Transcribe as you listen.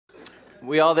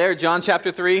We all there? John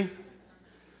chapter 3.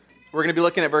 We're going to be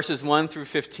looking at verses 1 through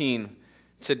 15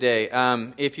 today.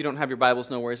 If you don't have your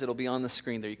Bibles, no worries. It'll be on the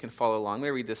screen there. You can follow along. I'm going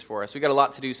to read this for us. We've got a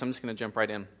lot to do, so I'm just going to jump right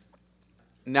in.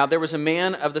 Now there was a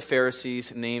man of the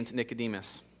Pharisees named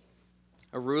Nicodemus,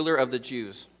 a ruler of the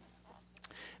Jews.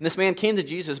 And this man came to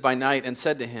Jesus by night and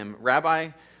said to him, Rabbi,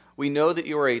 we know that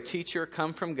you are a teacher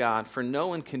come from God, for no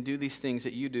one can do these things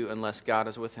that you do unless God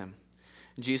is with him.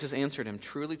 Jesus answered him,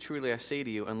 Truly, truly, I say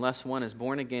to you, unless one is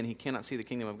born again, he cannot see the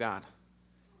kingdom of God.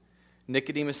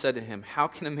 Nicodemus said to him, How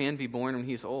can a man be born when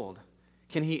he is old?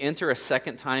 Can he enter a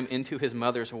second time into his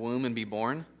mother's womb and be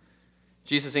born?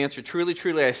 Jesus answered, Truly,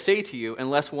 truly, I say to you,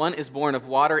 unless one is born of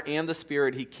water and the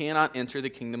Spirit, he cannot enter the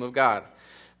kingdom of God.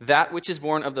 That which is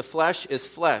born of the flesh is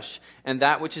flesh, and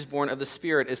that which is born of the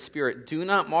Spirit is spirit. Do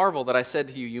not marvel that I said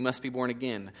to you, you must be born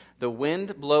again. The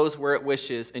wind blows where it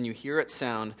wishes, and you hear its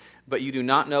sound, but you do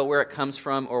not know where it comes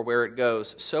from or where it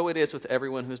goes. So it is with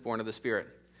everyone who is born of the Spirit.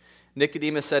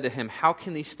 Nicodemus said to him, How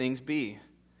can these things be?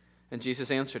 And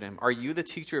Jesus answered him, Are you the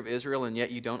teacher of Israel, and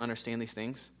yet you don't understand these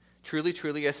things? Truly,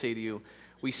 truly, I say to you,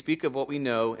 we speak of what we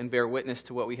know and bear witness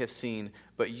to what we have seen,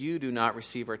 but you do not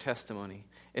receive our testimony.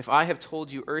 If I have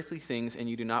told you earthly things and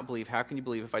you do not believe, how can you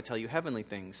believe if I tell you heavenly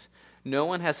things? No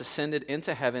one has ascended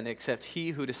into heaven except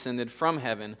he who descended from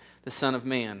heaven, the Son of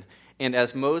Man. And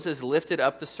as Moses lifted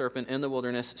up the serpent in the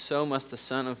wilderness, so must the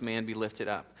Son of Man be lifted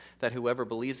up, that whoever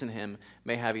believes in him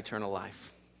may have eternal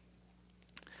life.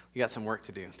 We got some work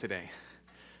to do today.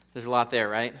 There's a lot there,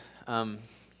 right? I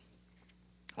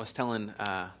was telling,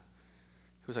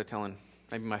 who was I telling?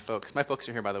 Maybe my folks. My folks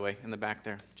are here, by the way, in the back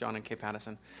there, John and Kay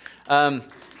Pattison.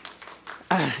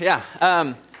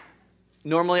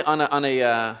 Normally on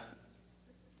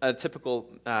a typical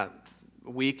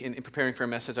week in preparing for a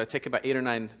message, I take about 8 or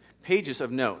 9 pages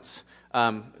of notes,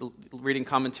 reading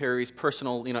commentaries,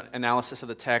 personal analysis of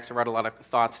the text. I write a lot of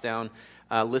thoughts down,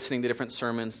 listening to different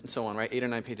sermons and so on. Right, 8 or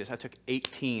 9 pages. I took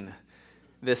 18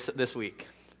 this week.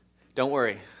 Don't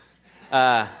worry.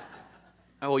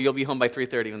 Oh, well, you'll be home by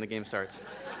 3:30 when the game starts.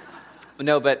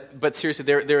 No, but seriously,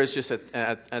 there is just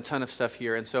a ton of stuff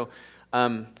here. And so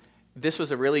this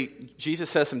was Jesus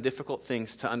says some difficult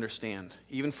things to understand,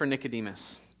 even for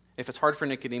Nicodemus. If it's hard for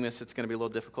Nicodemus, it's going to be a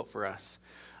little difficult for us.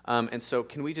 And so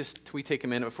can we take a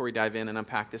minute before we dive in and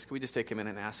unpack this? Can we just take a minute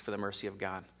and ask for the mercy of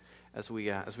God as we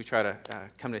try to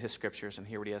come to his scriptures and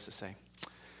hear what he has to say?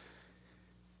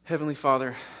 Heavenly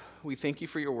Father, we thank you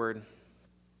for your word.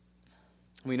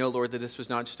 We know, Lord, that this was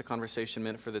not just a conversation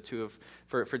meant for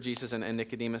Jesus and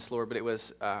Nicodemus, Lord, but it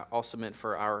was also meant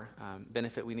for our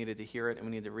benefit. We needed to hear it, and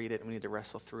we need to read it, and we need to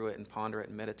wrestle through it and ponder it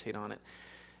and meditate on it,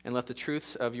 and let the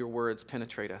truths of your words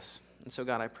penetrate us. And so,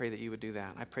 God, I pray that you would do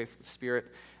that. I pray for the Spirit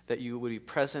that you would be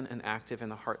present and active in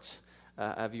the hearts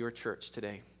of your church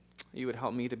today. You would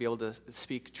help me to be able to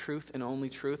speak truth and only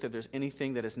truth. If there's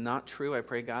anything that is not true, I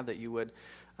pray, God, that you would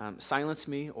silence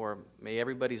me, or may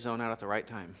everybody zone out at the right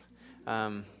time.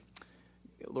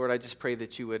 Lord, I just pray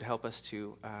that you would help us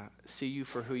to see you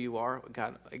for who you are.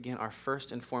 God, again, our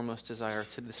first and foremost desire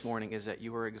to this morning is that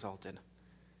you are exalted.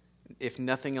 If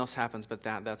nothing else happens but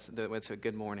that's a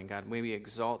good morning, God. May we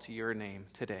exalt your name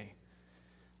today.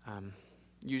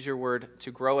 Use your word to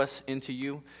grow us into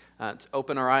you, to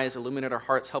open our eyes, illuminate our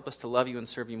hearts, help us to love you and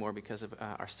serve you more because of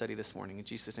our study this morning. In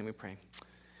Jesus' name we pray.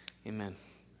 Amen.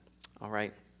 All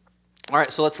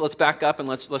right, so let's back up and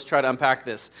let's try to unpack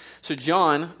this. So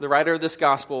John, the writer of this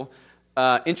gospel,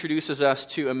 introduces us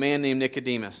to a man named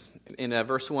Nicodemus. In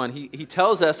verse 1, he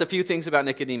tells us a few things about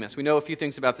Nicodemus. We know a few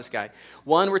things about this guy.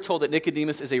 One, we're told that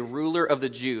Nicodemus is a ruler of the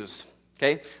Jews.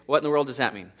 Okay, what in the world does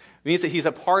that mean? It means that he's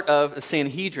a part of the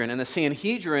Sanhedrin, and the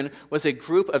Sanhedrin was a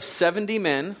group of 70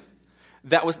 men.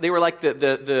 They were like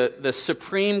the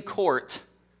Supreme Court.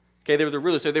 Okay, they were the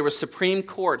rulers. So they were Supreme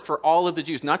Court for all of the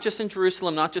Jews, not just in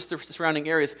Jerusalem, not just the surrounding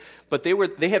areas, but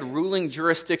they had ruling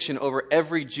jurisdiction over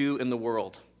every Jew in the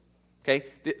world. Okay,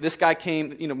 this guy came,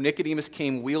 Nicodemus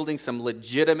came wielding some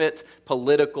legitimate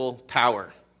political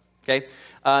power. Okay,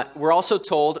 we're also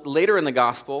told later in the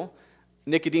gospel,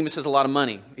 Nicodemus has a lot of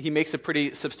money. He makes a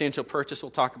pretty substantial purchase.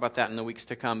 We'll talk about that in the weeks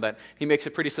to come, but he makes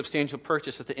a pretty substantial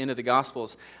purchase at the end of the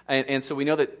Gospels. And so we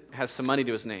know that has some money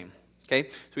to his name. Okay,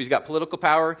 so he's got political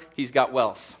power, he's got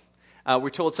wealth. We're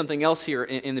told something else here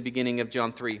in the beginning of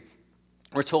John 3.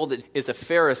 We're told that he is a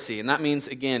Pharisee, and that means,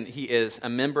 again, he is a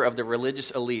member of the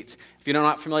religious elite. If you're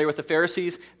not familiar with the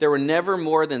Pharisees, there were never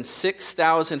more than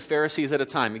 6,000 Pharisees at a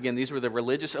time. Again, these were the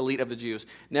religious elite of the Jews.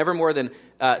 Never more than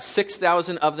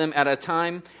 6,000 of them at a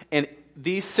time, and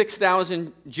these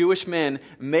 6,000 Jewish men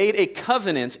made a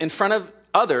covenant in front of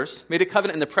others, made a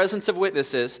covenant in the presence of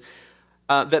witnesses,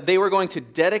 that they were going to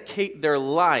dedicate their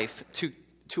life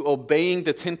to obeying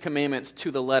the Ten Commandments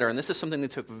to the letter. And this is something they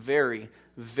took very,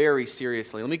 very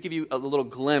seriously. Let me give you a little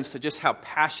glimpse of just how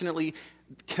passionately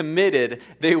committed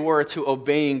they were to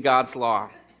obeying God's law.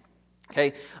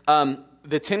 Okay,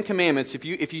 the Ten Commandments, if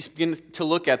you begin to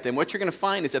look at them, what you're going to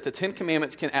find is that the Ten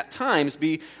Commandments can at times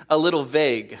be a little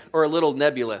vague or a little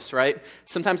nebulous, right?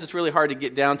 Sometimes it's really hard to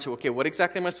get down to, okay, what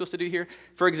exactly am I supposed to do here?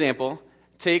 For example,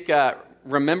 take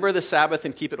remember the Sabbath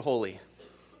and keep it holy.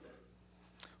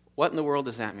 What in the world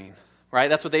does that mean? Right?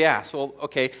 That's what they asked. Well,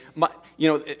 okay,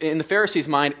 in the Pharisees'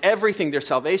 mind, everything, their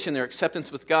salvation, their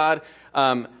acceptance with God,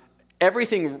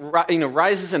 everything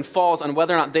rises and falls on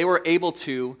whether or not they were able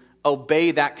to obey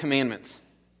that commandment.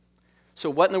 So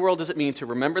what in the world does it mean to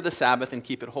remember the Sabbath and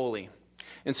keep it holy?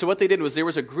 And so what they did was there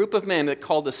was a group of men that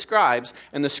called the scribes,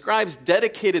 and the scribes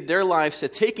dedicated their lives to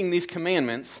taking these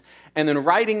commandments and then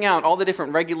writing out all the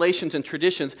different regulations and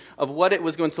traditions of what it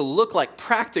was going to look like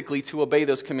practically to obey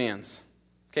those commands.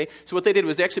 Okay, so what they did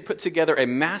was they actually put together a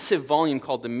massive volume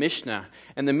called the Mishnah.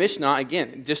 And the Mishnah,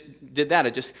 again, just did that.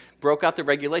 It just broke out the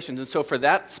regulations. And so for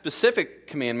that specific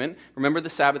commandment, remember the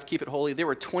Sabbath, keep it holy, there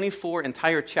were 24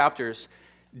 entire chapters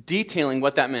detailing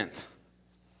what that meant.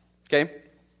 Okay?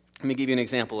 Let me give you an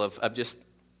example of just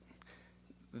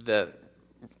the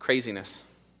craziness.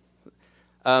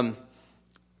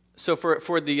 So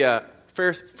for the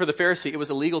Pharisee, it was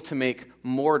illegal to make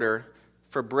mortar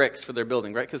for bricks for their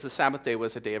building, right? Because the Sabbath day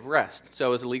was a day of rest. So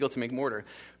it was illegal to make mortar.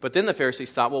 But then the Pharisees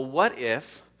thought, well, what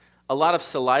if a lot of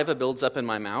saliva builds up in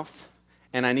my mouth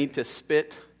and I need to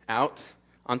spit out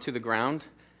onto the ground?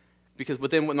 But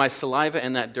then with my saliva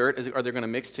and that dirt, are they going to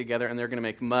mix together and they're going to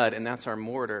make mud, and that's our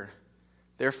mortar.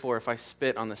 Therefore, if I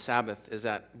spit on the Sabbath, is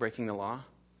that breaking the law?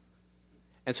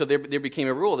 And so there became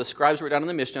a rule. The scribes wrote down in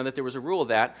the Mishnah that there was a rule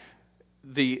that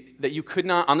you could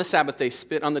not, on the Sabbath day,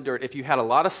 spit on the dirt. If you had a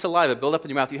lot of saliva build up in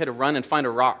your mouth, you had to run and find a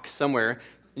rock somewhere,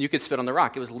 and you could spit on the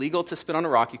rock. It was legal to spit on a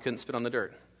rock. You couldn't spit on the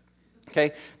dirt.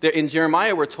 Okay? In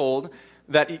Jeremiah, we're told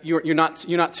that you're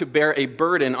not to bear a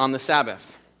burden on the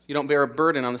Sabbath. You don't bear a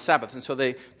burden on the Sabbath. And so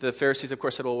the Pharisees, of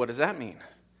course, said, well, what does that mean?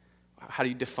 How do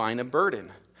you define a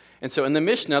burden? And so in the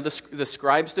Mishnah, the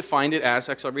scribes defined it as,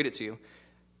 actually I'll read it to you.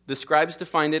 The scribes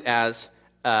defined it as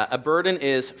a burden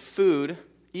is food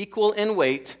equal in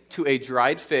weight to a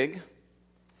dried fig,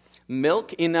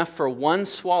 milk enough for one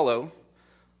swallow,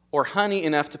 or honey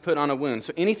enough to put on a wound.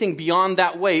 So anything beyond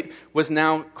that weight was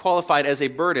now qualified as a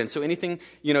burden. So anything,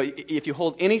 if you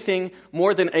hold anything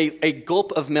more than a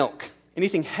gulp of milk,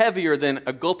 anything heavier than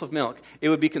a gulp of milk, it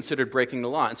would be considered breaking the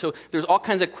law. And so there's all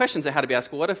kinds of questions that had to be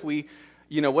asked. Well,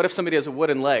 what if somebody has a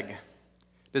wooden leg?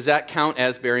 Does that count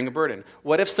as bearing a burden?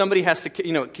 What if somebody has to,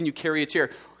 can you carry a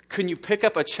chair? Can you pick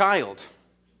up a child?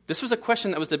 This was a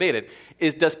question that was debated.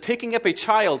 Does picking up a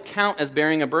child count as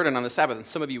bearing a burden on the Sabbath? And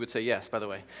some of you would say yes, by the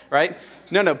way, right?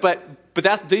 No, but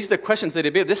these are the questions they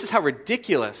debated. This is how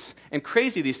ridiculous and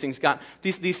crazy these things got.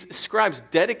 These scribes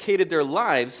dedicated their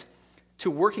lives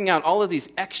to working out all of these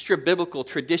extra biblical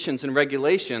traditions and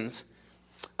regulations.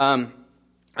 And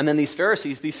then these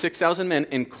Pharisees, these 6,000 men,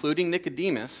 including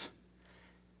Nicodemus,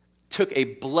 took a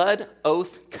blood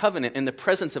oath covenant in the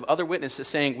presence of other witnesses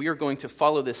saying, we are going to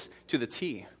follow this to the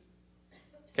T.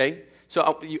 Okay?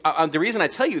 So the reason I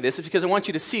tell you this is because I want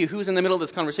you to see who's in the middle of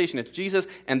this conversation. It's Jesus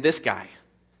and this guy.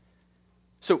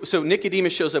 So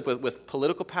Nicodemus shows up with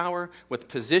political power, with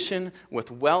position,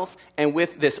 with wealth, and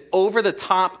with this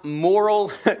over-the-top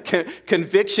moral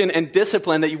conviction and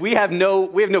discipline that we have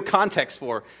no context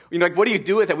for. What do you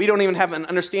do with it? We don't even have an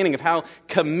understanding of how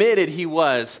committed he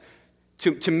was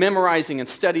to memorizing and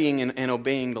studying and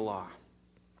obeying the law.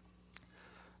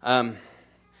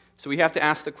 So we have to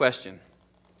ask the question,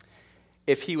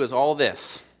 if he was all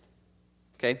this,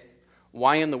 okay,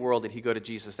 why in the world did he go to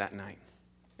Jesus that night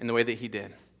in the way that he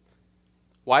did?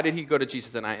 Why did he go to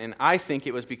Jesus that night? And I think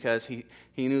it was because he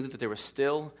knew that there was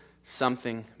still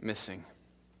something missing.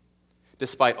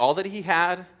 Despite all that he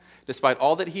had, despite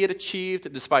all that he had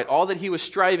achieved, despite all that he was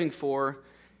striving for,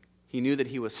 he knew that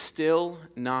he was still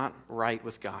not right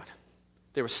with God.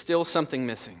 There was still something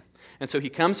missing. And so he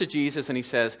comes to Jesus and he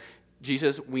says,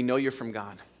 Jesus, we know you're from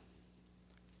God.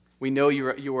 We know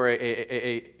you are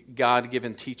a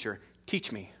God-given teacher.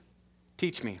 Teach me.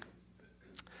 Teach me.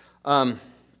 And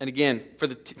again, for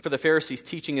the Pharisees,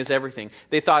 teaching is everything.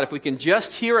 They thought if we can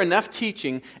just hear enough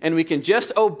teaching and we can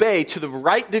just obey to the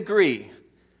right degree,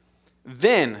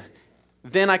 then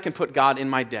I can put God in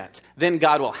my debt. Then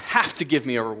God will have to give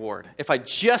me a reward. If I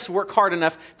just work hard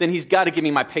enough, then he's got to give me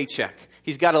my paycheck.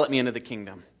 He's got to let me into the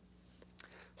kingdom.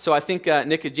 So I think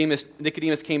Nicodemus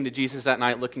came to Jesus that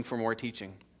night looking for more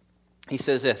teaching. he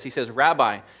says this. He says,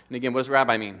 Rabbi. And again, what does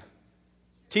rabbi mean?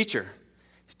 Teacher.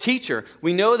 Teacher,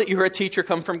 we know that you are a teacher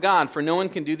come from God, for no one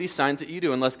can do these signs that you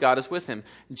do unless God is with him.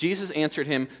 Jesus answered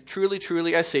him, truly,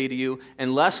 truly, I say to you,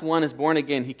 unless one is born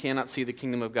again, he cannot see the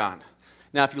kingdom of God.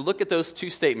 Now, if you look at those two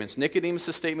statements,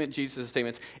 Nicodemus' statement, Jesus'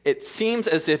 statements, it seems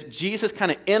as if Jesus kind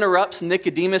of interrupts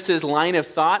Nicodemus' line of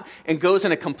thought and goes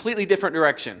in a completely different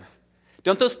direction.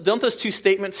 Don't those two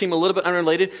statements seem a little bit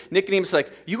unrelated? Nicodemus is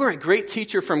like, you are a great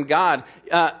teacher from God.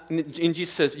 And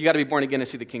Jesus says, you got to be born again to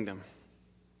see the kingdom.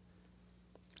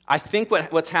 I think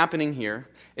what's happening here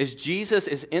is Jesus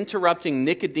is interrupting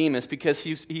Nicodemus because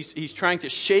he's trying to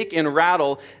shake and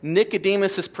rattle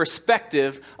Nicodemus'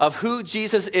 perspective of who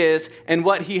Jesus is and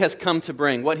what he has come to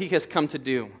bring, what he has come to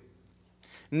do.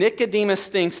 Nicodemus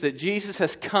thinks that Jesus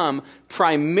has come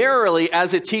primarily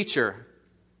as a teacher.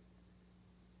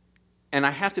 And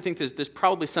I have to think there's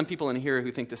probably some people in here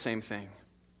who think the same thing.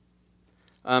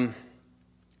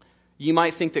 You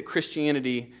might think that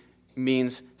Christianity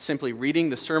means simply reading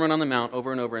the Sermon on the Mount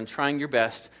over and over and trying your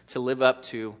best to live up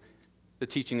to the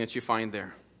teaching that you find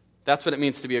there. That's what it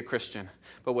means to be a Christian.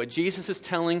 But what Jesus is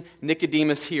telling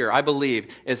Nicodemus here, I believe,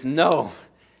 is no,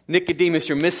 Nicodemus,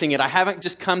 you're missing it. I haven't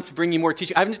just come to bring you more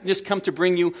teaching. I haven't just come to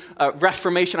bring you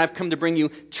reformation. I've come to bring you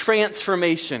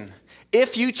transformation.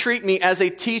 If you treat me as a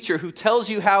teacher who tells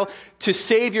you how to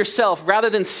save yourself, rather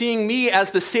than seeing me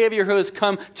as the Savior who has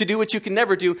come to do what you can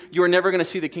never do, you are never going to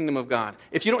see the kingdom of God.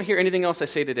 If you don't hear anything else I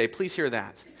say today, please hear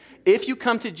that. If you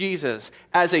come to Jesus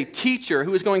as a teacher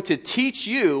who is going to teach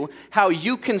you how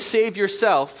you can save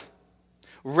yourself,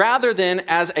 rather than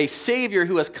as a Savior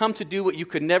who has come to do what you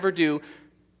could never do,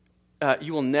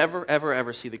 you will never, ever,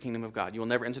 ever see the kingdom of God. You will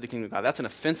never enter the kingdom of God. That's an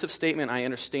offensive statement. I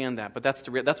understand that, but that's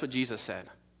what Jesus said.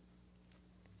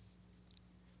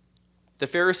 The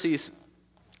Pharisees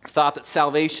thought that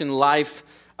salvation life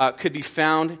could be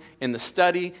found in the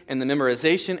study and the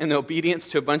memorization and the obedience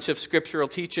to a bunch of scriptural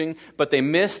teaching, but they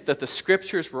missed that the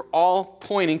scriptures were all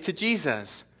pointing to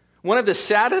Jesus. One of the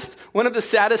saddest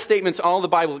statements in all of the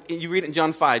Bible, you read it in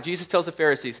John 5. Jesus tells the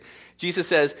Pharisees, Jesus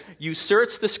says, you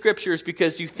search the scriptures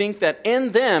because you think that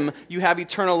in them you have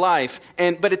eternal life.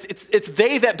 But it's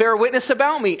they that bear witness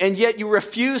about me, and yet you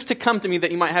refuse to come to me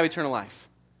that you might have eternal life.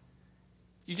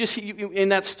 In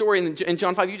that story in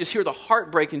John 5, you just hear the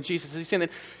heartbreak in Jesus. He's saying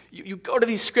that you go to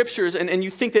these scriptures and you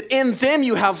think that in them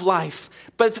you have life.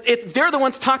 But they're the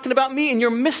ones talking about me and you're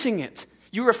missing it.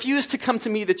 You refuse to come to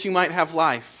me that you might have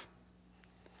life.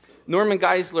 Norman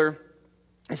Geisler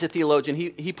is a theologian.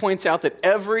 He points out that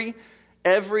every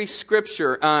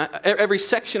scripture, every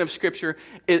section of scripture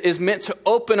is meant to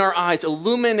open our eyes,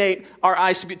 illuminate our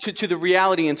eyes to the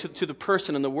reality and to the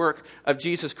person and the work of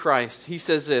Jesus Christ. He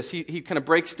says this. He kind of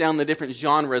breaks down the different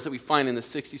genres that we find in the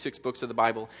 66 books of the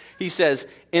Bible. He says,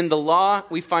 in the law,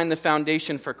 we find the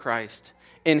foundation for Christ.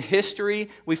 In history,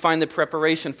 we find the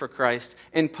preparation for Christ.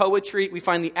 In poetry, we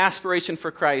find the aspiration for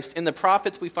Christ. In the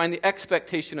prophets, we find the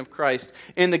expectation of Christ.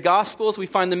 In the Gospels, we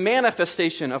find the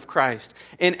manifestation of Christ.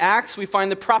 In Acts, we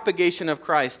find the propagation of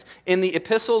Christ. In the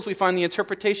epistles, we find the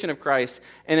interpretation of Christ.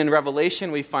 And in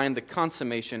Revelation, we find the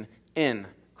consummation in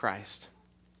Christ.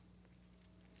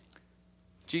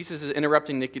 Jesus is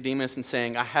interrupting Nicodemus and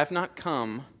saying, I have not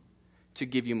come to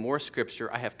give you more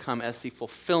scripture. I have come as the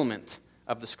fulfillment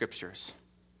of the scriptures.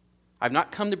 I've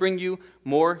not come to bring you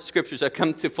more scriptures. I've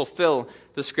come to fulfill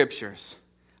the scriptures.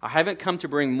 I haven't come to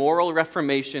bring moral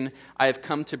reformation. I have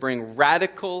come to bring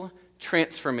radical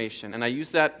transformation. And I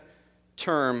use that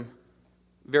term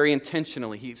very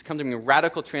intentionally. He's come to bring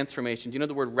radical transformation. Do you know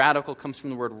the word radical comes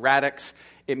from the word radix?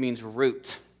 It means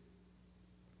root.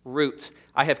 Root.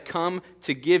 I have come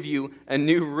to give you a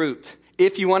new root.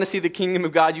 If you want to see the kingdom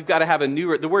of God, you've got to have a new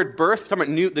root. The word birth, talking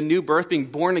about the new birth, being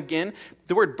born again,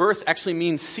 the word birth actually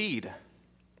means seed.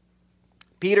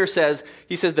 Peter says,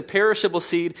 the perishable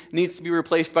seed needs to be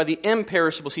replaced by the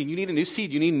imperishable seed. You need a new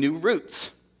seed. You need new roots.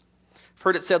 I've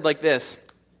heard it said like this.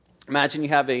 Imagine you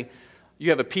have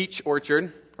a peach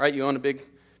orchard, right? You own a big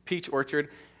peach orchard.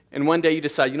 And one day you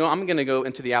decide, I'm going to go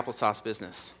into the applesauce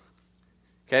business.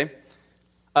 Okay?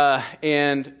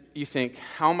 And you think,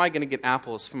 how am I going to get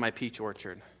apples from my peach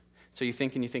orchard? So you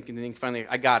think, finally,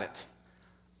 I got it.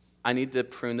 I need to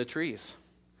prune the trees.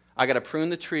 I got to prune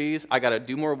the trees. I got to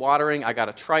do more watering. I got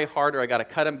to try harder. I got to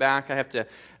cut them back. I have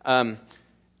to.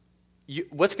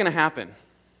 What's going to happen?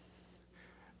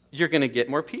 You're going to get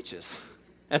more peaches.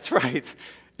 That's right.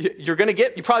 You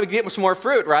probably get some more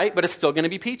fruit, right? But it's still going to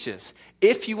be peaches.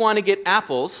 If you want to get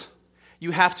apples,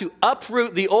 you have to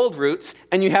uproot the old roots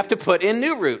and you have to put in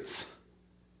new roots.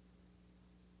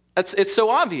 It's so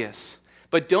obvious.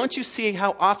 But don't you see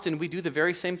how often we do the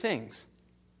very same things?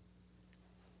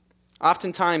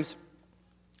 Oftentimes,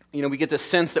 we get this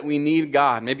sense that we need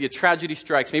God. Maybe a tragedy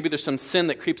strikes. Maybe there's some sin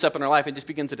that creeps up in our life and just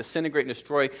begins to disintegrate and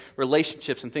destroy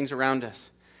relationships and things around us.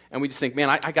 And we just think, man,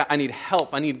 I need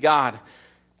help. I need God.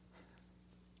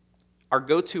 Our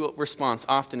go-to response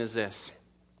often is this: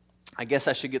 I guess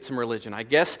I should get some religion. I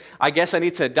guess I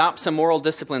need to adopt some moral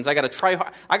disciplines. I got to try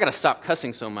hard. I got to stop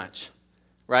cussing so much,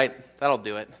 right? That'll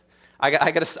do it.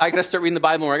 I got to start reading the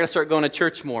Bible more. I got to start going to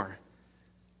church more.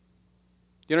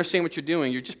 You understand what you're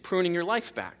doing? You're just pruning your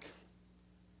life back.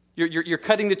 You're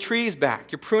cutting the trees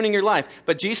back. You're pruning your life.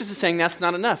 But Jesus is saying that's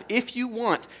not enough. If you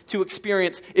want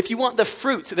the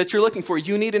fruit that you're looking for,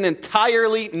 you need an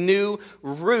entirely new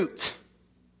root.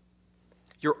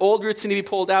 Your old roots need to be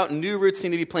pulled out, and new roots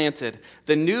need to be planted.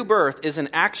 The new birth is an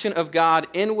action of God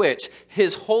in which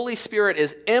His Holy Spirit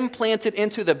is implanted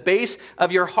into the base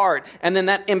of your heart, and then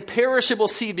that imperishable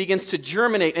seed begins to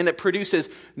germinate, and it produces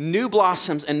new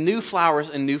blossoms and new flowers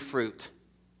and new fruit.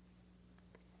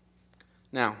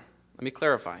 Now, let me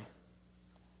clarify.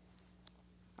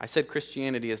 I said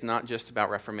Christianity is not just about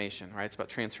reformation, right? It's about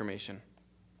transformation.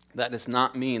 That does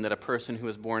not mean that a person who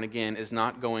is born again is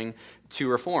not going to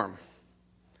reform.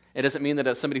 It doesn't mean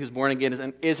that somebody who's born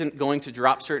again isn't going to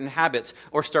drop certain habits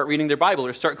or start reading their Bible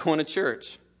or start going to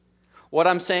church. What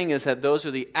I'm saying is that those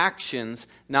are the actions,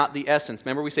 not the essence.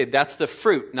 Remember, we say that's the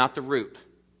fruit, not the root.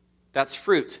 That's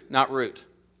fruit, not root.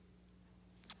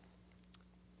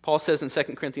 Paul says in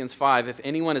 2 Corinthians 5, if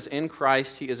anyone is in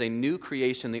Christ, he is a new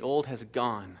creation. The old has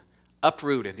gone,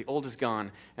 uprooted. The old is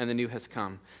gone, and the new has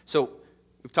come. So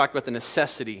we've talked about the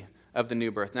necessity of the new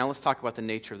birth. Now let's talk about the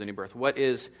nature of the new birth. What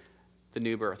is the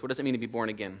new birth? What does it mean to be born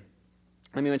again?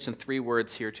 Let me mention 3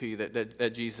 words here to you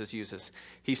that Jesus uses.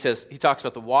 He talks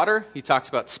about the water, he talks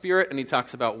about spirit, and he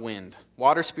talks about wind.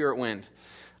 Water, spirit, wind.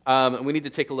 We need to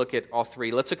take a look at all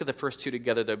 3. Let's look at the first 2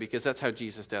 together, though, because that's how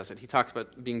Jesus does it. He talks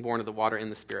about being born of the water and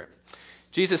the spirit.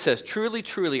 Jesus says, truly,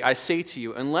 truly, I say to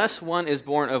you, unless one is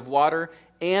born of water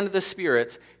and the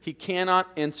spirit, he cannot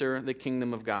enter the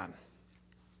kingdom of God.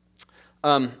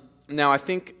 Now, I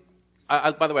think,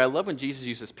 by the way, I love when Jesus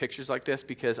uses pictures like this,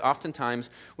 because oftentimes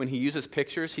when he uses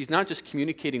pictures, he's not just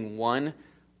communicating one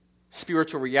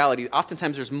spiritual reality.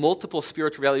 Oftentimes there's multiple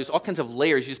spiritual realities, all kinds of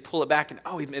layers. You just pull it back and,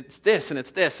 it's this, and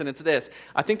it's this, and it's this.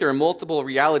 I think there are multiple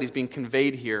realities being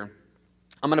conveyed here.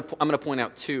 I'm going to point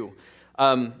out 2.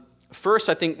 First,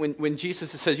 I think when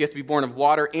Jesus says you have to be born of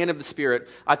water and of the Spirit,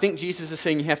 I think Jesus is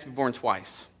saying you have to be born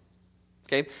twice.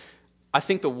 Okay? I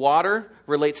think the water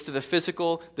relates to the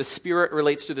physical, the Spirit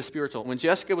relates to the spiritual. When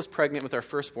Jessica was pregnant with our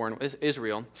firstborn,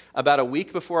 Israel, about a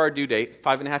week before our due date,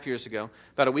 5.5 years ago,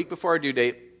 about a week before our due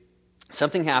date,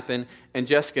 something happened, and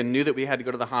Jessica knew that we had to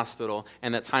go to the hospital,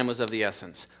 and that time was of the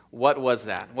essence. What was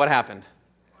that? What happened?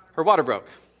 Her water broke,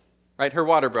 right? Her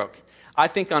water broke. I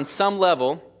think on some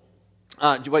level,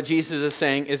 what Jesus is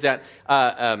saying is that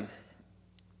that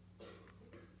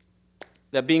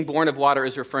being born of water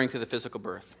is referring to the physical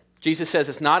birth. Jesus says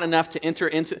it's not enough to enter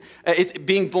into,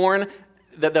 being born,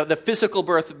 the physical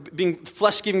birth, being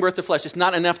flesh, giving birth to flesh, it's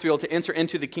not enough to be able to enter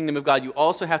into the kingdom of God. You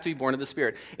also have to be born of the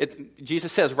Spirit.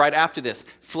 Jesus says right after this,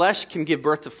 flesh can give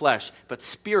birth to flesh, but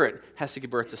Spirit has to give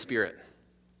birth to spirit.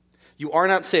 You are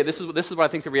not saved. This is what I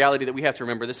think the reality that we have to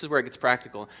remember. This is where it gets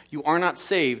practical. You are not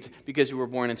saved because you were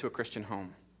born into a Christian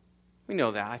home. We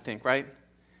know that, I think, right?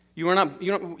 You were not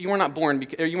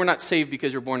saved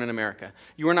because you were born in America.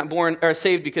 You were not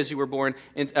saved because you were born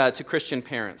to Christian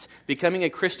parents. Becoming a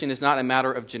Christian is not a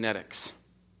matter of genetics.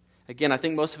 Again, I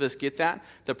think most of us get that.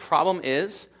 The problem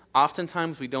is,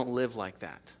 oftentimes we don't live like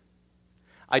that.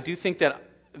 I do think that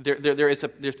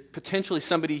there's potentially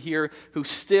somebody here who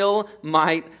still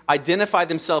might identify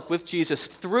themselves with Jesus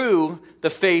through the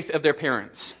faith of their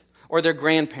parents or their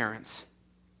grandparents.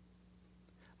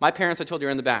 My parents, I told you,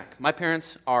 are in the back. My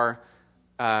parents are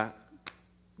a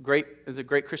great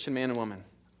Christian man and woman.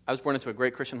 I was born into a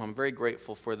great Christian home. I'm very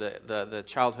grateful for the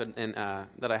childhood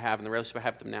that I have and the relationship I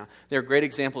have with them now. They're great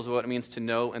examples of what it means to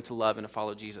know and to love and to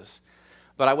follow Jesus.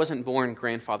 But I wasn't born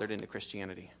grandfathered into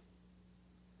Christianity.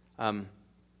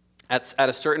 At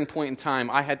a certain point in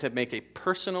time, I had to make a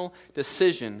personal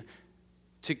decision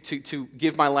to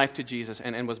give my life to Jesus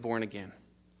and was born again.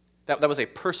 That was a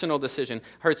personal decision.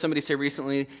 I heard somebody say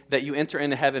recently that you enter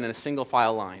into heaven in a single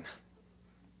file line,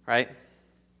 right?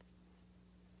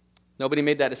 Nobody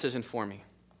made that decision for me.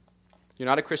 You're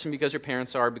not a Christian because your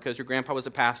parents are, because your grandpa was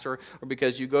a pastor, or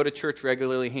because you go to church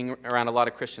regularly, hang around a lot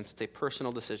of Christians. It's a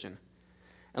personal decision.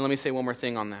 And let me say one more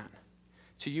thing on that.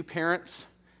 To you parents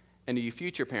and to you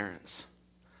future parents,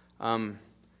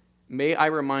 may I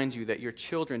remind you that your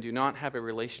children do not have a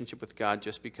relationship with God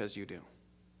just because you do.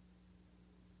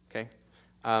 Okay?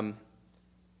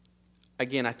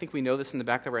 again, I think we know this in the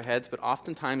back of our heads, but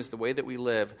oftentimes the way that we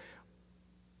live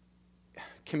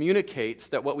communicates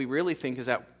that what we really think is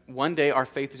that one day our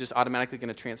faith is just automatically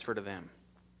going to transfer to them,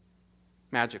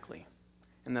 magically.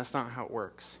 And that's not how it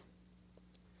works.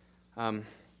 I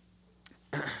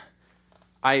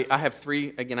have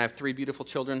three beautiful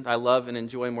children I love and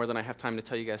enjoy more than I have time to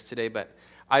tell you guys today, but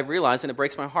I realize, and it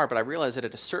breaks my heart, but I realize that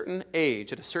at a certain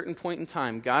age, at a certain point in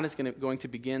time, God is going to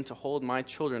begin to hold my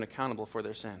children accountable for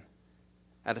their sin.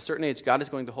 At a certain age, God is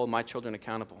going to hold my children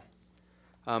accountable.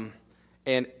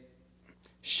 And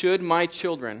should my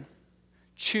children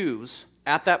choose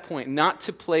at that point not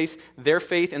to place their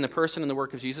faith in the person and the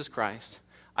work of Jesus Christ,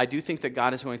 I do think that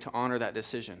God is going to honor that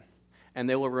decision. And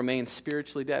they will remain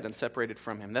spiritually dead and separated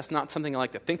from him. That's not something I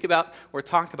like to think about or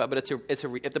talk about, but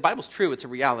if the Bible's true, it's a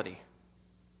reality.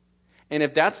 And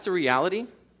if that's the reality,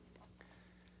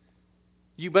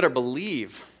 you better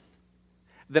believe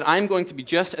that I'm going to be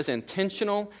just as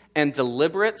intentional and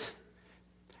deliberate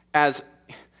as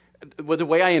with the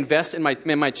way I invest in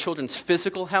my children's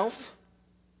physical health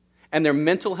and their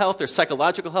mental health, their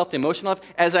psychological health, their emotional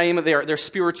health, as I am of their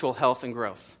spiritual health and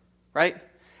growth, right?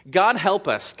 God help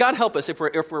us if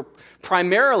we're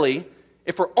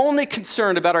only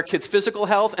concerned about our kids' physical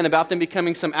health and about them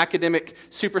becoming some academic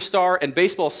superstar and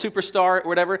baseball superstar or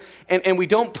whatever, and we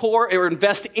don't pour or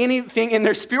invest anything in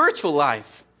their spiritual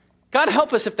life. God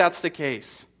help us if that's the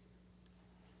case.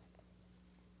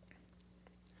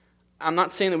 I'm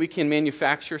not saying that we can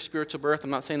manufacture spiritual birth.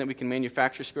 I'm not saying that we can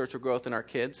manufacture spiritual growth in our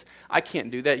kids. I can't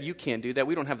do that. You can't do that.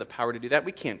 We don't have the power to do that.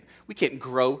 We can't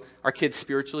grow our kids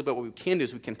spiritually, but what we can do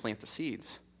is we can plant the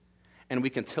seeds. And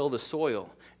we can till the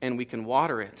soil. And we can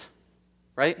water it.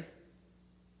 Right?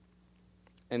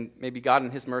 And maybe God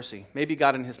in his mercy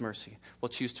will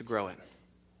choose to grow it.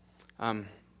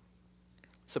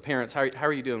 So parents, how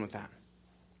are you doing with that?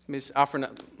 Let me just offer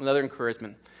another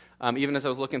encouragement. Even as I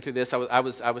was looking through this, I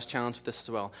was challenged with this as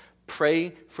well.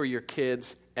 Pray for your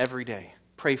kids every day.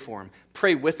 Pray for them.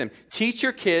 Pray with them. Teach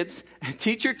your kids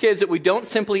that we don't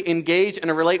simply engage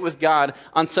and relate with God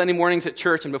on Sunday mornings at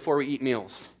church and before we eat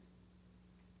meals.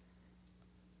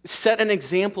 Set an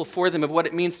example for them of what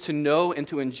it means to know and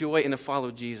to enjoy and to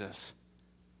follow Jesus.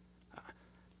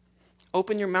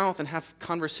 Open your mouth and have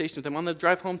conversation with them on the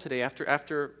drive home today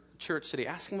after church today.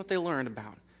 Ask them what they learned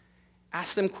about.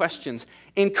 Ask them questions.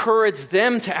 Encourage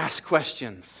them to ask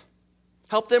questions.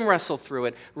 Help them wrestle through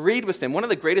it. Read with them. One of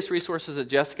the greatest resources that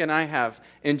Jessica and I have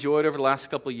enjoyed over the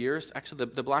last couple of years, actually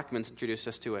the Blackmans introduced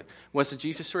us to it, was the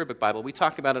Jesus Storybook Bible. We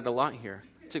talk about it a lot here.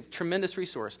 It's a tremendous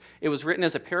resource. It was written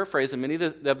as a paraphrase of many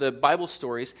of the Bible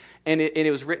stories, and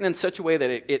it was written in such a way that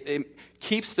it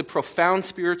keeps the profound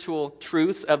spiritual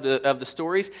truth of the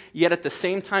stories, yet at the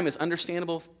same time is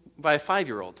understandable by a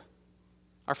 5-year-old.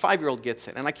 Our 5-year-old gets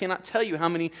it. And I cannot tell you how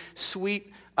many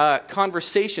sweet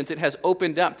conversations it has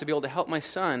opened up to be able to help my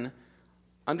son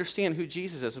understand who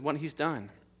Jesus is and what he's done.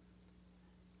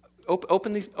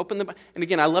 Open the, and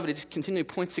again, I love it. It just continually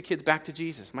points the kids back to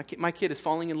Jesus. My kid is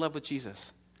falling in love with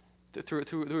Jesus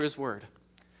through his word.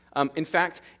 In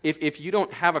fact, if you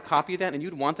don't have a copy of that and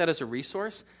you'd want that as a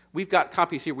resource, we've got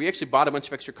copies here. We actually bought a bunch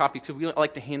of extra copies because we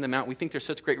like to hand them out. We think they're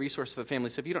such great resources for the family.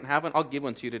 So if you don't have one, I'll give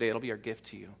one to you today. It'll be our gift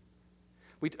to you.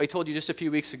 I told you just a few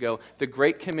weeks ago, the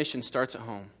Great Commission starts at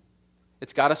home.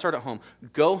 It's got to start at home.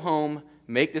 Go home,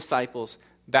 make disciples,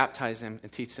 baptize them,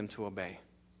 and teach them to obey.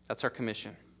 That's our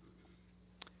commission.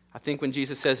 I think when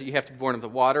Jesus says that you have to be born of the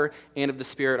water and of the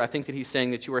Spirit, I think that he's saying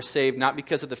that you are saved not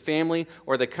because of the family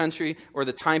or the country or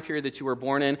the time period that you were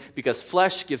born in, because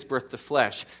flesh gives birth to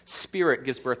flesh. Spirit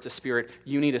gives birth to spirit.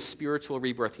 You need a spiritual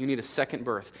rebirth. You need a second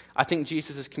birth. I think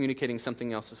Jesus is communicating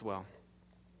something else as well.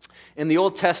 In the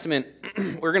Old Testament,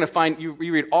 we're going to find, you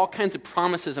read all kinds of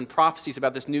promises and prophecies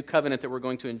about this new covenant that we're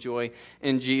going to enjoy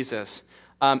in Jesus.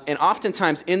 And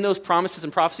oftentimes in those promises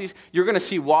and prophecies, you're going to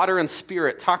see water and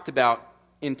spirit talked about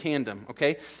in tandem,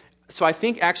 okay? So I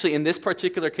think actually in this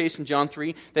particular case in John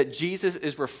 3, that Jesus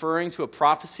is referring to a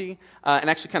prophecy and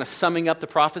actually kind of summing up the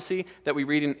prophecy that we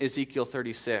read in Ezekiel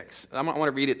 36. I want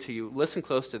to read it to you. Listen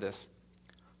close to this.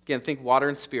 Again, think water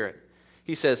and spirit.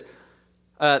 He says,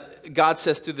 God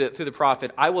says through the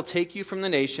prophet, I will take you from the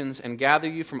nations and gather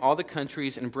you from all the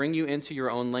countries and bring you into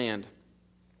your own land.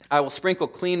 I will sprinkle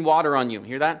clean water on you.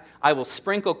 Hear that? I will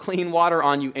sprinkle clean water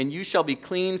on you, and you shall be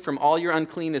clean from all your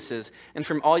uncleannesses, and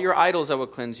from all your idols I will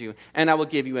cleanse you, and I will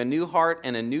give you a new heart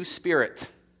and a new spirit.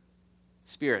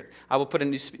 I will put a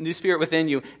new spirit within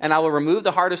you, and I will remove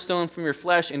the heart of stone from your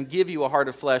flesh and give you a heart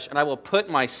of flesh, and I will put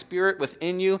my spirit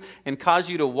within you and cause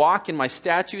you to walk in my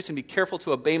statutes and be careful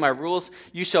to obey my rules.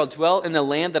 You shall dwell in the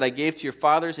land that I gave to your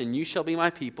fathers, and you shall be my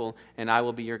people, and I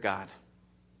will be your God.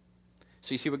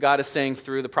 So you see what God is saying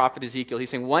through the prophet Ezekiel. He's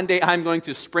saying, one day I'm going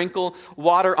to sprinkle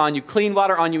water on you, clean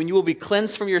water on you, and you will be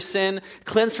cleansed from your sin,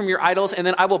 cleansed from your idols, and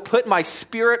then I will put my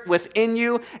spirit within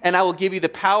you, and I will give you the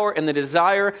power and the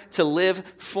desire to live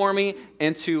for me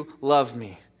and to love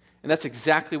me. And that's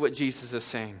exactly what Jesus is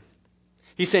saying.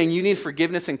 He's saying you need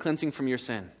forgiveness and cleansing from your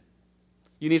sin.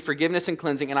 You need forgiveness and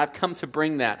cleansing, and I've come to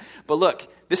bring that. But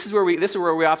look, this is where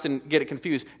we often get it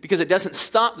confused, because it doesn't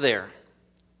stop there.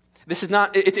 This is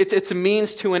not, it's a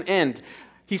means to an end.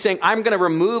 He's saying, I'm going to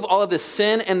remove all of this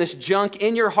sin and this junk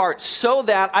in your heart so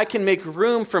that I can make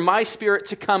room for my spirit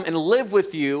to come and live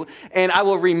with you, and I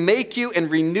will remake you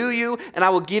and renew you, and I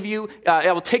will give you,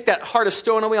 I will take that heart of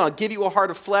stone away, and I'll give you a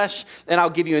heart of flesh, and I'll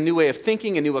give you a new way of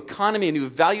thinking, a new economy, a new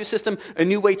value system, a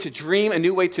new way to dream, a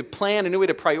new way to plan, a new way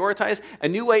to prioritize, a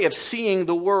new way of seeing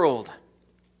the world.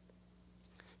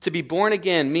 To be born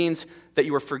again means that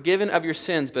you are forgiven of your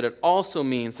sins, but it also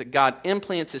means that God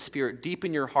implants His Spirit deep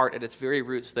in your heart at its very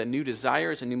roots so that new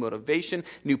desires, a new motivation,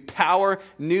 new power,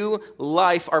 new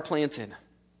life are planted.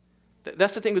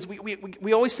 That's the thing, is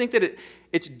we always think that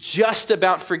it's just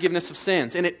about forgiveness of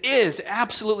sins, and it is,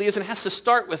 absolutely is, and it has to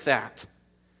start with that.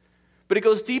 But it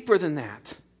goes deeper than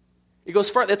that. It goes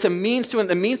far. That's a means to an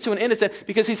end is that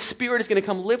because His Spirit is going to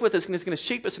come live with us, and it's going to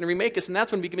shape us and remake us, and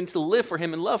that's when we begin to live for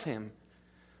Him and love Him.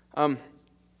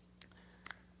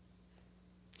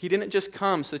 He didn't just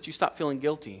come so that you stop feeling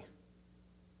guilty,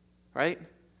 right?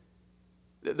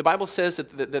 The Bible says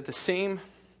that the same,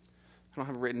 I don't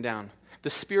have it written down,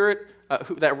 the Spirit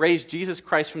that raised Jesus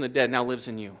Christ from the dead now lives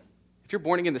in you. If you're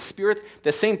born again, the Spirit,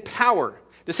 the same power,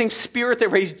 the same Spirit that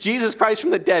raised Jesus Christ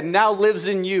from the dead now lives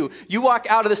in you. You walk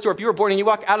out of this door, if you were born again, you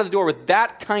walk out of the door with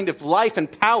that kind of life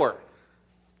and power.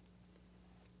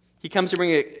 He comes to bring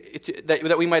it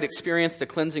that we might experience the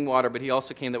cleansing water, but He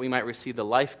also came that we might receive the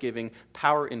life-giving,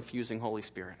 power-infusing Holy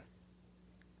Spirit.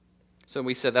 So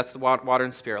we said that's the water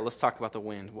and spirit. Let's talk about the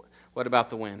wind. What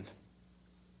about the wind?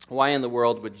 Why in the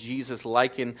world would Jesus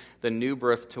liken the new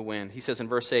birth to wind? He says in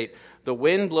verse 8, the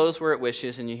wind blows where it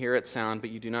wishes, and you hear its sound,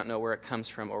 but you do not know where it comes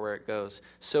from or where it goes.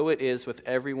 So it is with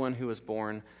everyone who is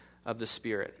born of the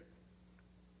Spirit.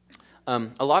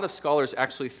 A lot of scholars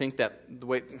actually think that the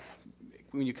way,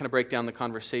 when you kind of break down the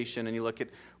conversation and you look at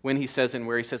when he says and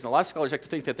where he says, and a lot of scholars actually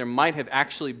think that there might have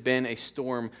actually been a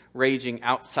storm raging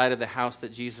outside of the house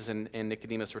that Jesus and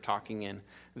Nicodemus were talking in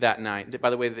that night.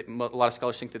 By the way, a lot of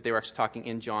scholars think that they were actually talking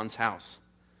in John's house.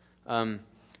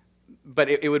 But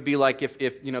it would be like if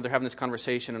they're having this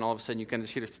conversation and all of a sudden you kind of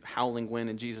hear this howling wind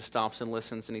and Jesus stops and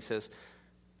listens and he says,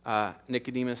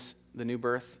 Nicodemus, the new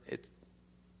birth,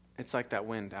 it's like that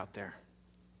wind out there.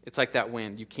 It's like that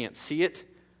wind. You can't see it.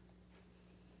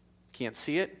 Can't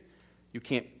see it. You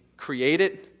can't create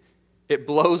it. It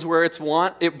blows where it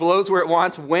wants. It blows where it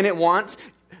wants, when it wants.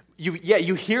 You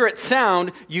hear it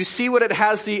sound. You see what it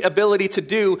has the ability to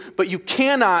do, but you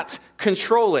cannot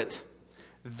control it.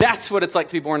 That's what it's like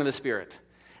to be born of the Spirit.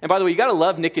 And by the way, you got to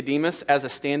love Nicodemus as a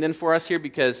stand-in for us here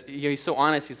because he's so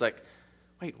honest. He's like,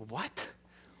 wait, what?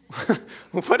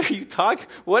 What are you talking?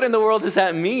 What in the world does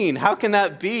that mean? How can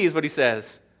that be, is what he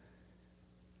says.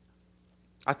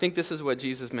 I think this is what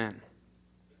Jesus meant.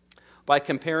 By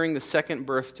comparing the second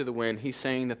birth to the wind, he's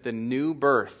saying that the new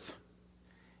birth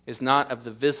is not of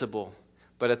the visible,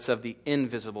 but it's of the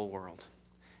invisible world.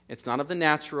 It's not of the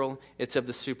natural, it's of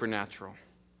the supernatural.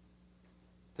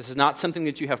 This is not something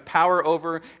that you have power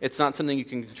over. It's not something you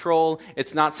can control.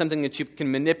 It's not something that you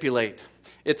can manipulate.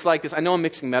 It's like this. I know I'm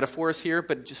mixing metaphors here,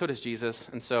 but so does Jesus,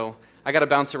 and so I got to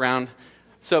bounce around.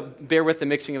 So bear with the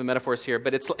mixing of the metaphors here,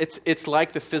 but it's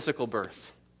like the physical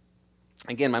birth.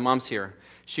 Again, my mom's here.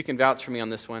 She can vouch for me on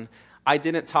this one. I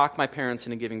didn't talk my parents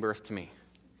into giving birth to me.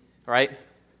 All right?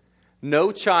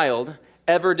 No child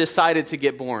ever decided to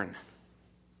get born.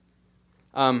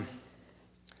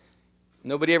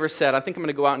 Nobody ever said, I think I'm going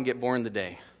to go out and get born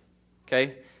today.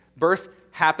 Okay? Birth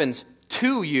happens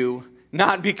to you,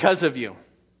 not because of you.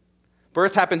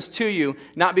 Birth happens to you,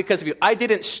 not because of you. I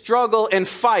didn't struggle and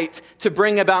fight to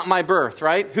bring about my birth,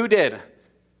 right? Who did?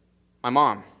 My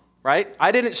mom, right?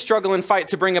 I didn't struggle and fight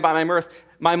to bring about my birth.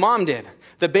 My mom did.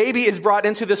 The baby is brought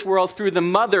into this world through the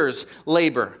mother's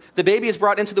labor. The baby is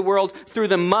brought into the world through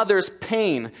the mother's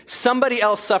pain. Somebody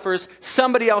else suffers.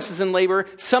 Somebody else is in labor.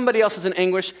 Somebody else is in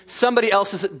anguish. Somebody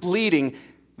else is bleeding.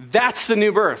 That's the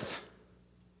new birth.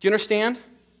 Do you understand?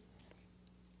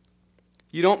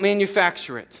 You don't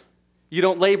manufacture it. You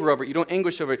don't labor over it. You don't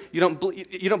anguish over it. You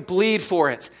don't bleed for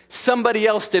it. Somebody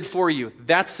else did for you.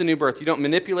 That's the new birth. You don't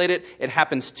manipulate it. It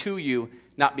happens to you,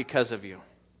 not because of you.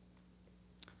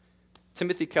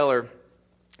 Timothy Keller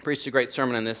preached a great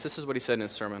sermon on this. This is what he said in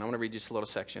his sermon. I want to read you just a little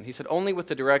section. He said, only with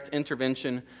the direct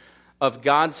intervention of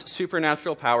God's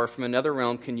supernatural power from another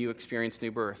realm can you experience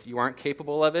new birth. You aren't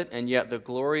capable of it, and yet the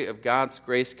glory of God's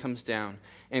grace comes down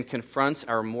and confronts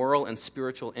our moral and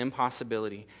spiritual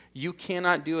impossibility. You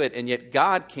cannot do it, and yet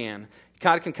God can.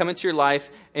 God can come into your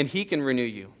life, and he can renew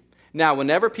you. Now,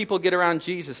 whenever people get around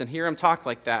Jesus and hear him talk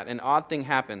like that, an odd thing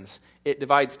happens. It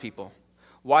divides people.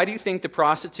 Why do you think the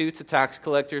prostitutes, the tax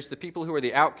collectors, the people who were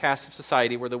the outcasts of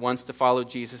society were the ones to follow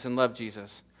Jesus and love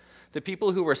Jesus? The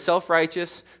people who were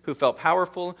self-righteous, who felt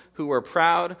powerful, who were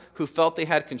proud, who felt they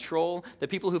had control, the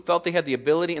people who felt they had the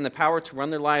ability and the power to run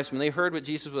their lives, when they heard what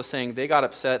Jesus was saying, they got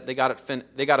upset, they got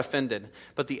offended.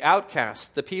 But the outcasts,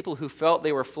 the people who felt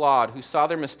they were flawed, who saw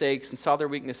their mistakes and saw their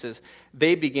weaknesses,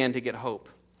 they began to get hope.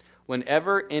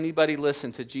 Whenever anybody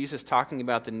listened to Jesus talking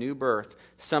about the new birth,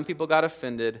 some people got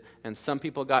offended and some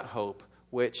people got hope.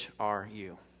 Which are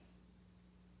you?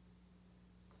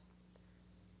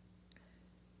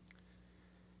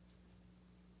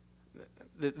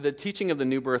 The teaching of the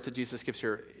new birth that Jesus gives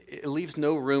here, it leaves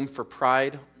no room for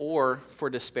pride or for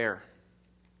despair.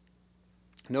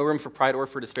 No room for pride or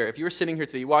for despair. If you were sitting here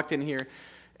today, you walked in here,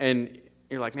 and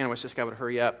you're like, man, I wish this guy would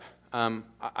hurry up.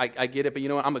 I get it, but you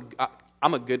know what?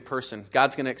 I'm a good person.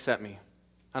 God's going to accept me.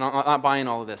 I'm not buying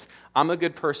all of this. I'm a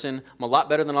good person. I'm a lot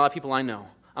better than a lot of people I know.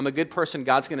 I'm a good person.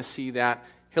 God's going to see that.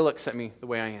 He'll accept me the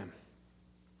way I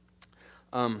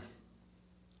am.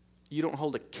 You don't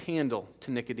hold a candle to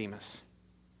Nicodemus.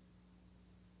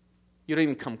 You don't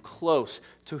even come close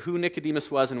to who Nicodemus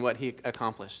was and what he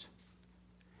accomplished.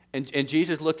 And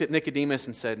Jesus looked at Nicodemus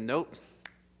and said, nope.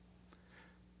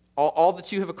 All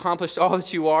that you have accomplished, all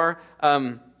that you are,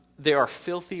 they are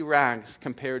filthy rags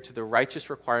compared to the righteous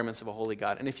requirements of a holy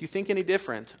God. And if you think any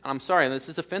different, I'm sorry, this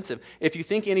is offensive. If you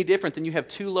think any different, then you have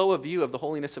too low a view of the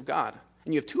holiness of God.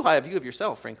 And you have too high a view of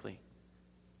yourself, frankly.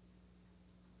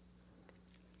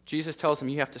 Jesus tells him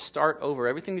you have to start over.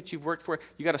 Everything that you've worked for,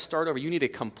 you got to start over. You need a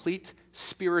complete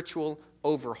spiritual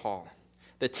overhaul.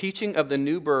 The teaching of the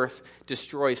new birth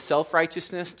destroys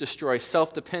self-righteousness, destroys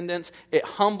self-dependence. It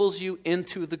humbles you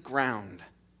into the ground.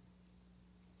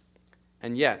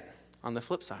 And yet, on the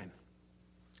flip side,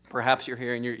 perhaps you're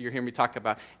here and you're hearing me talk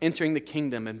about entering the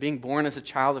kingdom and being born as a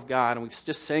child of God, and we've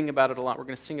just sang about it a lot. We're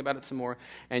going to sing about it some more.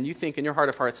 And you think in your heart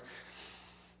of hearts,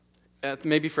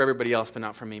 maybe for everybody else, but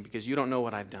not for me, because you don't know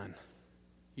what I've done.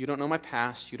 You don't know my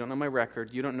past. You don't know my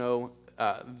record. You don't know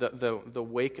the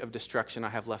wake of destruction I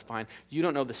have left behind. You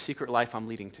don't know the secret life I'm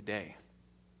leading today.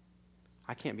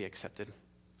 I can't be accepted.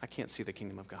 I can't see the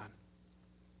kingdom of God.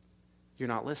 You're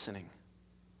not listening.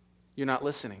 You're not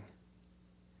listening.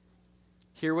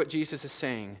 Hear what Jesus is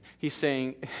saying. He's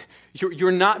saying,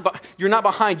 you're not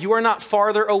behind. You are not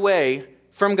farther away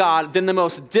from God than the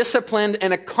most disciplined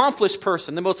and accomplished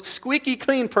person, the most squeaky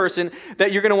clean person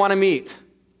that you're going to want to meet.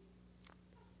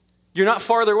 You're not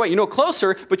farther away. You know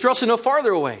closer, but you're also no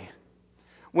farther away.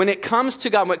 When it comes to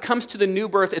God, when it comes to the new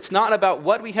birth, it's not about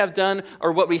what we have done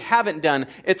or what we haven't done.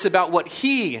 It's about what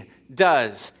He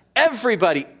does.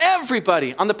 Everybody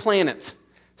on the planet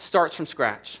starts from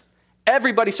scratch.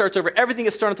 Everybody starts over. Everything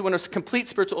is started with a complete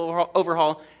spiritual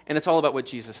overhaul, and it's all about what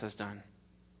Jesus has done.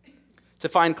 To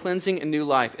find cleansing and new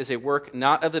life is a work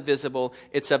not of the visible,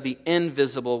 it's of the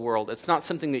invisible world. It's not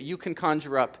something that you can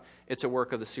conjure up, it's a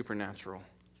work of the supernatural.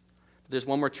 But there's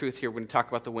one more truth here when we talk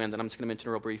about the wind that I'm just going to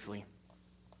mention real briefly.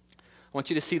 I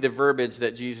want you to see the verbiage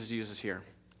that Jesus uses here.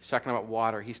 He's talking about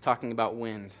water, he's talking about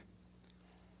wind.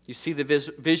 You see the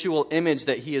visual image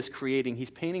that he is creating.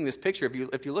 He's painting this picture.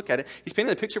 If you look at it, he's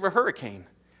painting the picture of a hurricane,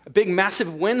 a big,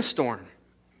 massive windstorm.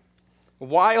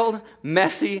 Wild,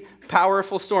 messy,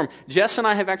 powerful storm. Jess and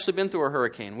I have actually been through a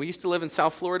hurricane. We used to live in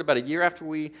South Florida. About a year after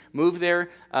we moved there,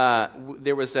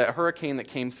 there was a hurricane that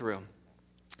came through.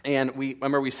 And I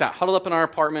remember we sat huddled up in our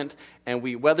apartment, and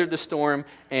we weathered the storm,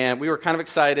 and we were kind of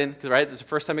excited, because right, this is the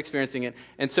first time experiencing it.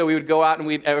 And so we would go out,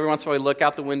 and every once in a while we'd look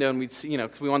out the window, and we'd see,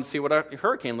 because we wanted to see what a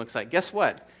hurricane looks like. Guess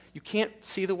what? You can't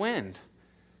see the wind.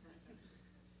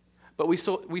 But we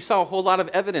saw a whole lot of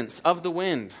evidence of the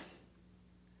wind.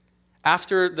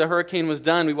 After the hurricane was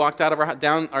done, we walked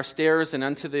down our stairs and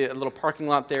onto the little parking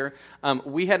lot there.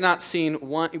 We had not seen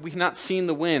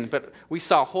the wind, but we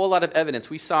saw a whole lot of evidence.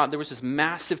 We saw there was this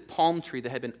massive palm tree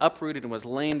that had been uprooted and was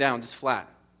laying down just flat,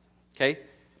 okay,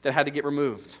 that had to get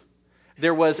removed.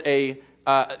 There was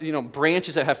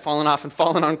branches that had fallen off and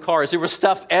fallen on cars. There was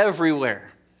stuff everywhere,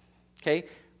 okay.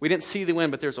 We didn't see the wind,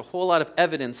 but there's a whole lot of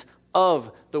evidence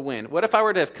of the wind. What if I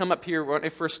were to have come up here when I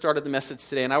first started the message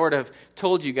today and I were to have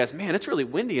told you guys, man, it's really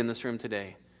windy in this room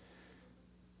today?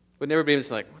 Wouldn't everybody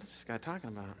be like, what is this guy talking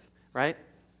about? Right?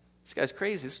 This guy's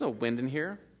crazy. There's no wind in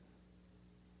here.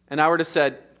 And I would have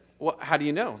said, well, how do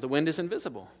you know? The wind is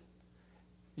invisible.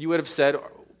 you would have said,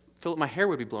 Philip, my hair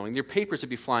would be blowing. Your papers would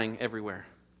be flying everywhere.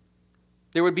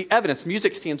 There would be evidence.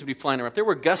 Music stands would be flying around. If there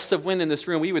were gusts of wind in this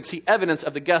room, we would see evidence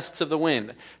of the gusts of the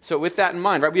wind. So with that in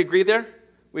mind, right, we agree there?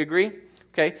 We agree?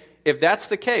 Okay. If that's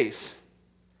the case,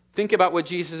 think about what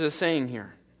Jesus is saying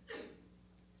here.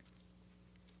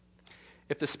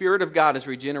 If the Spirit of God is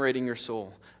regenerating your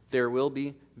soul, there will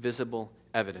be visible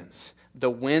evidence. The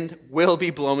wind will be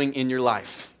blowing in your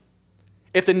life.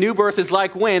 If the new birth is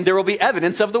like wind, there will be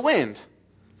evidence of the wind.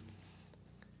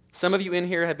 Some of you in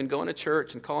here have been going to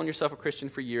church and calling yourself a Christian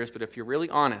for years, but if you're really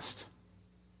honest,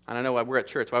 and I know why we're at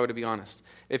church, why would it be honest?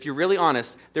 If you're really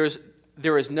honest, there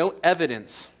is no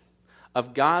evidence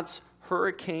of God's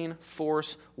hurricane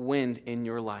force wind in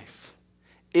your life.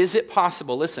 Is it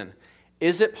possible, listen,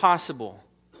 is it possible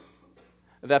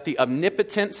that the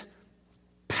omnipotent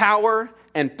power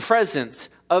and presence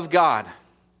of God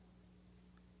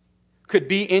could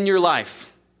be in your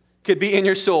life, could be in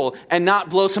your soul, and not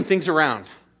blow some things around?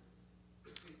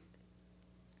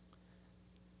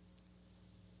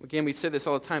 Again, we say this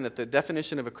all the time, that the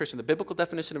definition of a Christian, the biblical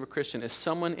definition of a Christian, is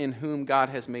someone in whom God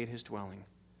has made his dwelling.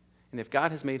 And if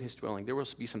God has made his dwelling, there will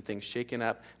be some things shaken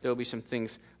up. There will be some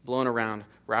things blown around,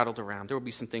 rattled around. There will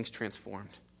be some things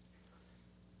transformed.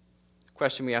 The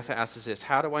question we have to ask is this: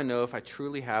 how do I know if I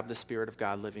truly have the Spirit of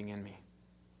God living in me?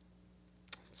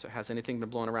 So has anything been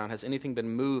blown around? Has anything been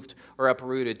moved or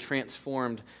uprooted,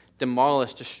 transformed,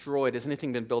 demolished, destroyed? Has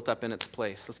anything been built up in its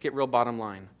place? Let's get real bottom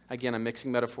line. Again, I'm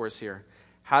mixing metaphors here.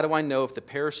 How do I know if the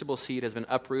perishable seed has been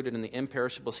uprooted and the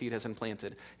imperishable seed has been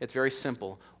planted? It's very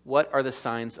simple. What are the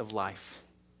signs of life?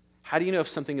 How do you know if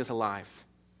something is alive?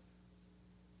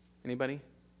 Anybody?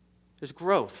 There's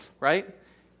growth, right?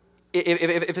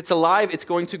 If it's alive, it's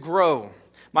going to grow.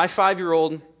 My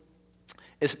 5-year-old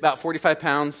is about 45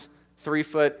 pounds, 3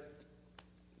 foot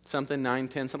something, 9,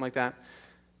 10, something like that.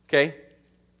 Okay?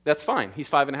 That's fine. He's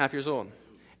 5.5 years old.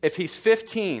 If he's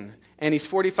 15 and he's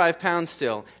 45 pounds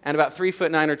still and about 3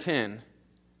 foot 9 or 10,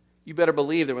 you better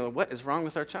believe that we're like, what is wrong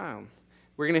with our child?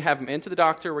 We're going to have him into the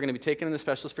doctor. We're going to be taken in the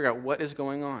specialist, figure out what is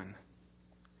going on.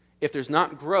 If there's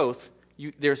not growth,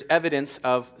 there's evidence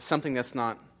of something that's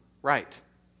not right.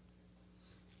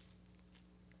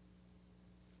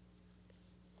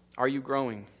 Are you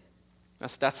growing?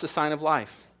 That's the sign of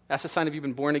life. That's the sign of you've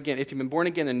been born again. If you've been born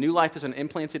again, a new life has been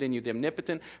implanted in you. The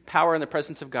omnipotent power and the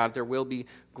presence of God, there will be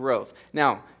growth.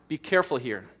 Now, be careful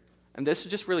here. And this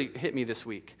just really hit me this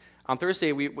week. On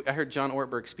Thursday, I heard John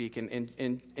Ortberg speak,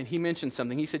 and he mentioned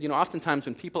something. He said, oftentimes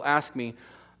when people ask me,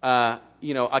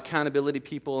 accountability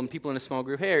people and people in a small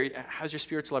group, hey, how's your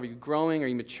spiritual life? Are you growing? Are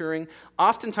you maturing?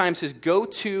 Oftentimes his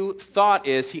go-to thought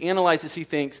is, he analyzes, he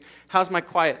thinks, how's my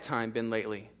quiet time been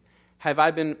lately? Have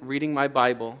I been reading my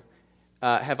Bible?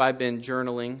 Have I been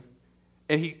journaling?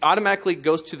 And he automatically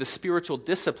goes to the spiritual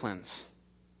disciplines.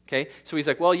 Okay? So he's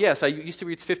like, well, yes, I used to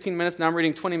read 15 minutes, now I'm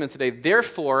reading 20 minutes a day.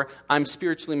 Therefore, I'm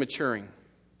spiritually maturing.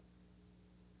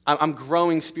 I'm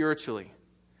growing spiritually.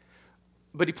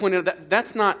 But he pointed out that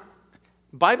that's not,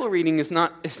 Bible reading is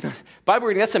not, Bible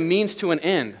reading, that's a means to an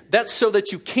end. That's so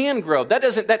that you can grow. That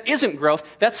isn't growth.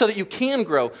 That's so that you can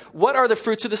grow. What are the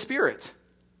fruits of the Spirit?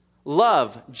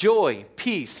 Love, joy,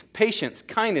 peace, patience,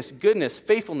 kindness, goodness,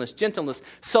 faithfulness, gentleness,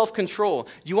 self-control.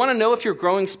 You want to know if you're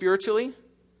growing spiritually?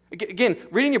 Again,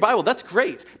 reading your Bible, that's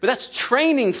great, but that's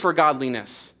training for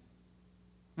godliness.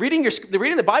 Reading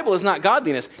the Bible is not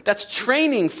godliness. That's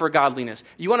training for godliness.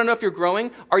 You want to know if you're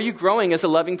growing? Are you growing as a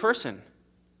loving person?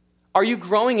 Are you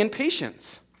growing in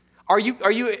patience? Are you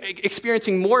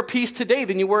experiencing more peace today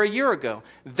than you were a year ago?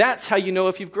 That's how you know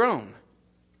if you've grown.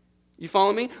 You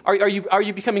follow me? Are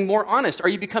you becoming more honest? Are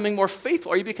you becoming more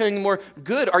faithful? Are you becoming more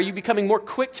good? Are you becoming more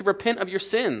quick to repent of your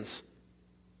sins?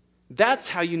 That's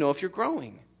how you know if you're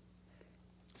growing.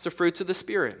 It's the fruits of the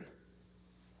Spirit.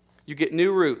 You get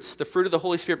new roots. The fruit of the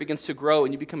Holy Spirit begins to grow,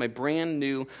 and you become a brand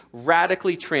new,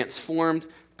 radically transformed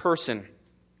person.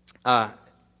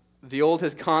 The old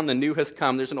has gone, the new has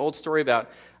come. There's an old story about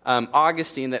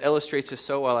Augustine that illustrates this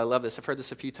so well. I love this. I've heard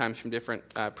this a few times from different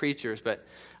preachers, but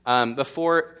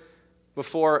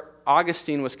before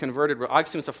Augustine was converted,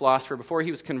 Augustine was a philosopher, before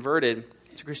he was converted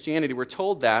to Christianity, we're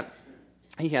told that,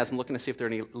 I'm looking to see if there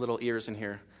are any little ears in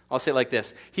here. I'll say it like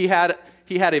this. He had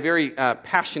a very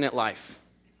passionate life,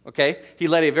 okay? He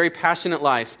led a very passionate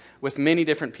life with many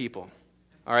different people,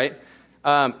 all right?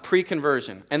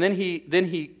 Pre-conversion. And then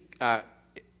he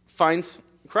finds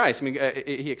Christ. I mean,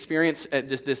 he experienced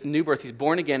this new birth. He's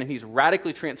born again, and he's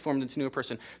radically transformed into a new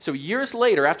person. So years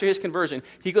later, after his conversion,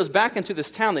 he goes back into this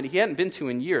town that he hadn't been to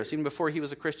in years, even before he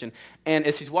was a Christian. And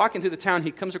as he's walking through the town,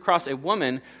 he comes across a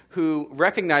woman who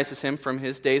recognizes him from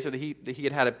his days where he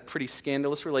had a pretty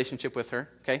scandalous relationship with her.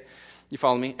 Okay, you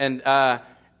follow me? And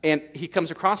he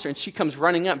comes across her, and she comes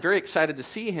running up, very excited to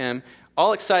see him,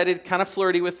 all excited, kind of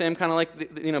flirty with him, kind of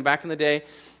like back in the day.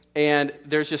 And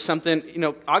there's just something,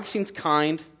 Augustine's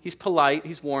kind, he's polite,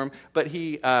 he's warm, but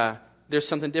there's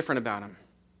something different about him.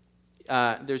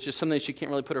 There's just something she can't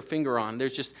really put her finger on.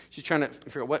 She's trying to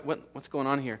figure out what's going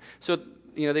on here. So,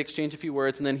 they exchange a few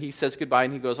words, and then he says goodbye,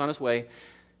 and he goes on his way.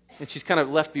 And she's kind of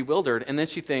left bewildered, and then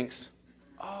she thinks,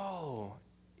 oh,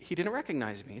 he didn't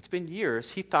recognize me. It's been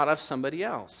years. He thought of somebody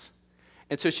else.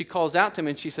 And so she calls out to him,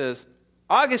 and she says,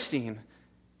 Augustine,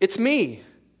 it's me.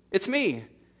 It's me.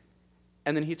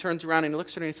 And then he turns around and he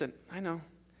looks at her and he said, I know,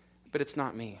 but it's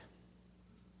not me.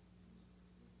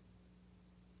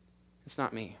 It's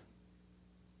not me.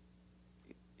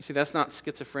 You see, that's not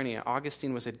schizophrenia.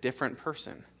 Augustine was a different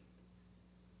person.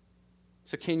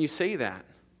 So can you say that?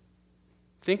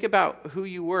 Think about who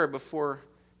you were before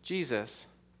Jesus.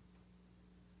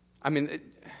 I mean,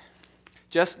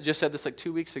 Jess just said this like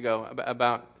 2 weeks ago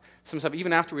about some stuff,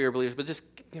 even after we were believers, but just,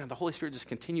 the Holy Spirit just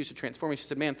continues to transform me. She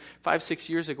said, man, 5-6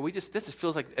 years ago, this just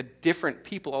feels like a different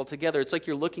people altogether. It's like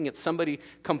you're looking at somebody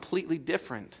completely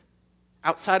different,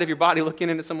 outside of your body,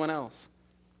 looking into someone else.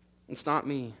 It's not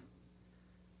me.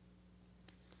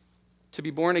 To be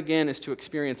born again is to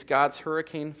experience God's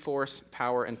hurricane force,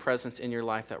 power, and presence in your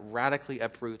life that radically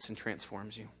uproots and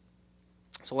transforms you.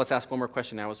 So let's ask one more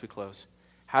question now as we close.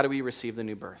 How do we receive the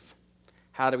new birth?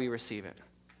 How do we receive it?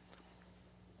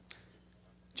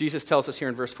 Jesus tells us here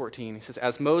in verse 14, he says,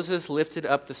 as Moses lifted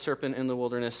up the serpent in the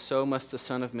wilderness, so must the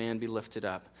Son of Man be lifted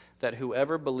up, that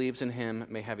whoever believes in him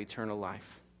may have eternal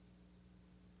life.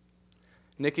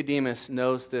 Nicodemus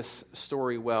knows this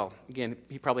story well. Again,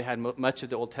 he probably had much of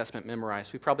the Old Testament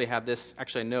memorized. We probably had this,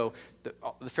 actually I know,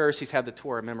 the Pharisees had the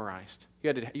Torah memorized.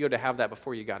 You had to have that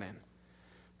before you got in.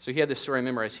 So he had this story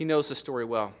memorized. He knows the story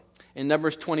well. In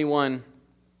Numbers 21,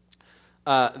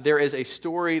 there is a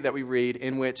story that we read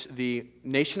in which the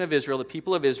nation of Israel, the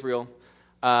people of Israel,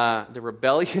 the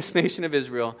rebellious nation of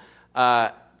Israel,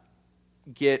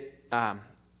 get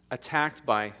attacked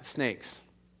by snakes.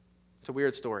 It's a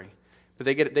weird story. But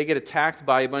they get attacked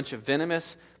by a bunch of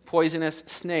venomous, poisonous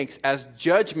snakes as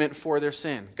judgment for their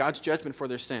sin, God's judgment for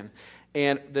their sin.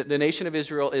 And the nation of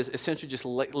Israel is essentially just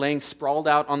laying sprawled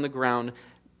out on the ground,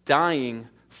 dying,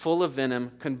 full of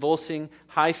venom, convulsing,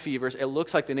 high fevers. It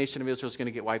looks like the nation of Israel is going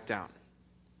to get wiped out.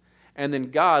 And then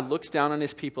God looks down on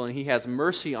his people and he has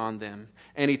mercy on them.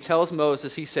 And he tells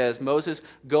Moses, he says, Moses,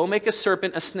 go make a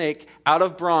serpent, a snake, out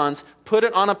of bronze, put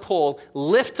it on a pole,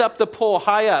 lift up the pole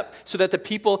high up so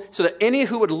that any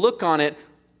who would look on it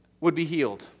would be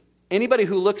healed. Anybody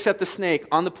who looks at the snake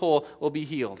on the pole will be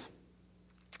healed.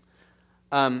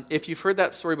 If you've heard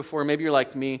that story before, maybe you're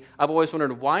like me, I've always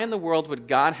wondered, why in the world would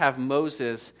God have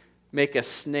Moses make a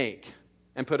snake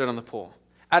and put it on the pole?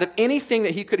 Out of anything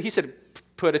that he could, he said,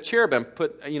 put a cherubim,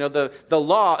 put, the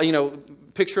law,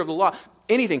 picture of the law,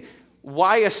 anything.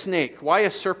 Why a snake? Why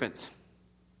a serpent?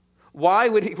 Why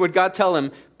would God tell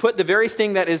him, put the very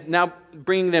thing that is now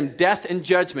bringing them death and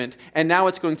judgment, and now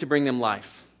it's going to bring them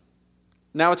life?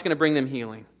 Now it's going to bring them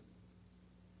healing.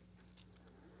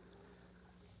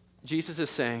 Jesus is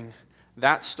saying,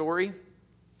 that story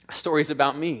is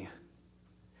about me.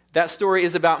 That story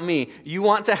is about me. You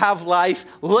want to have life?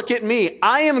 Look at me.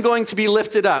 I am going to be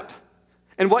lifted up.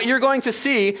 And what you're going to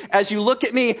see as you look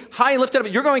at me high and lifted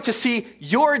up, you're going to see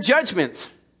your judgment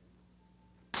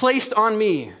placed on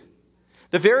me.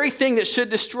 The very thing that should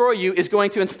destroy you is going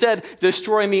to instead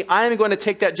destroy me. I am going to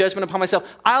take that judgment upon myself.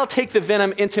 I'll take the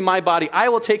venom into my body. I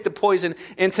will take the poison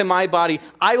into my body.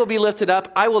 I will be lifted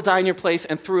up. I will die in your place.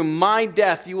 And through my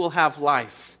death, you will have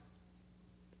life.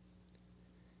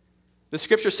 The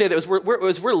scriptures say that as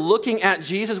we're looking at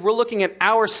Jesus, we're looking at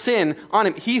our sin on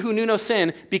him. He who knew no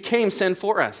sin became sin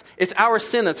for us. It's our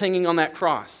sin that's hanging on that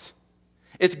cross.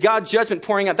 It's God's judgment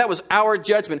pouring out. That was our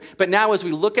judgment. But now as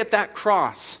we look at that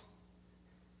cross,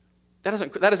 that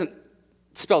doesn't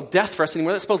spell death for us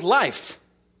anymore. That spells life.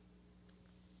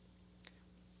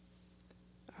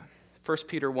 1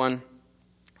 Peter 1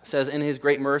 says, in his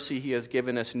great mercy, he has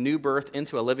given us new birth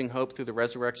into a living hope through the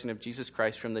resurrection of Jesus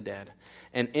Christ from the dead,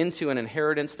 and into an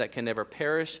inheritance that can never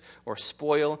perish or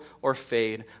spoil or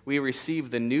fade. We receive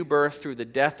the new birth through the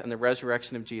death and the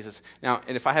resurrection of Jesus. Now,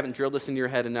 and if I haven't drilled this into your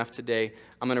head enough today,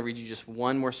 I'm going to read you just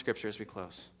one more scripture as we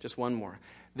close. Just one more.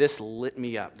 This lit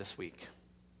me up this week.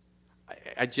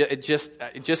 It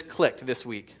just clicked this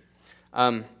week.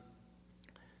 I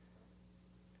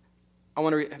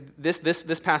want to read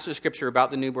this passage of scripture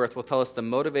about the new birth will tell us the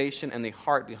motivation and the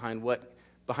heart behind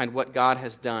what God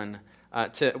has done,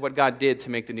 what God did to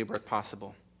make the new birth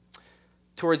possible.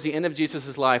 Towards the end of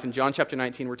Jesus' life, in John chapter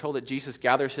 19, we're told that Jesus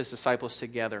gathers his disciples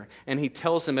together, and he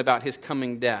tells them about his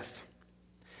coming death.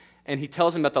 And he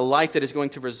tells them about the life that is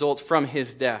going to result from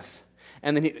his death.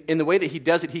 And then in the way that he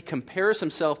does it, he compares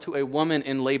himself to a woman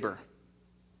in labor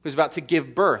who's about to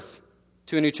give birth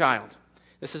to a new child.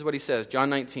 This is what he says, John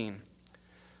 19.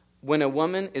 When a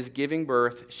woman is giving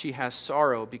birth, she has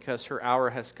sorrow because her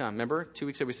hour has come. Remember, 2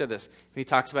 weeks ago we said this. When he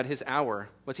talks about his hour,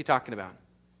 what's he talking about?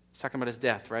 He's talking about his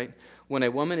death, right? When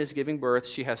a woman is giving birth,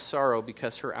 she has sorrow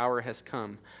because her hour has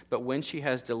come. But when she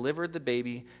has delivered the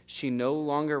baby, she no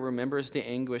longer remembers the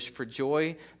anguish for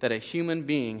joy that a human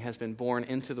being has been born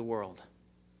into the world.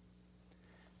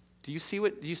 Do you see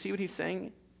what he's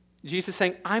saying? Jesus is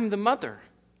saying, I'm the mother.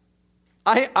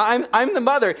 I'm the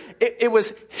mother. It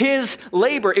was his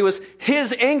labor. It was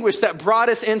his anguish that brought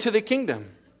us into the kingdom.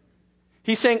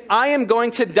 He's saying, I am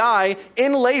going to die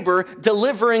in labor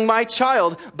delivering my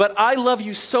child, but I love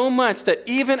you so much that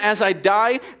even as I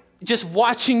die, just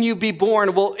watching you be born,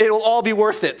 it'll all be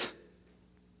worth it.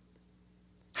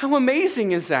 How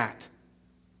amazing is that?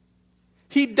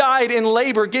 He died in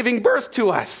labor giving birth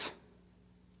to us.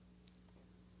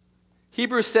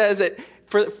 Hebrews says that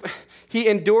he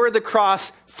endured the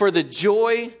cross for the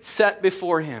joy set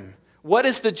before him. What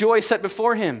is the joy set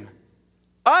before him?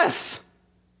 Us.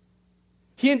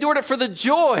 He endured it for the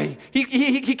joy.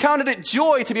 He counted it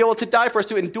joy to be able to die for us,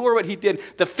 to endure what he did.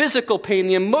 The physical pain,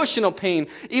 the emotional pain,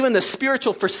 even the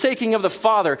spiritual forsaking of the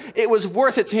Father. It was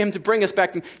worth it to him to bring us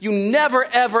back. You never,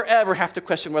 ever, ever have to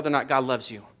question whether or not God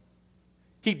loves you.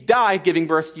 He died giving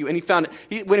birth to you, and he found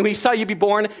it. When he saw you be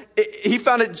born, he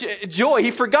found it joy.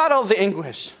 He forgot all the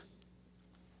anguish.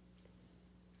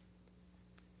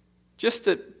 Just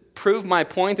to prove my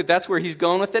point that that's where he's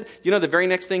going with it, you know the very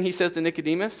next thing he says to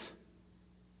Nicodemus?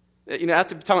 You know,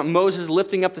 after talking about Moses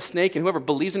lifting up the snake and whoever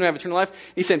believes in him will have eternal life,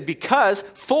 he said,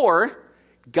 for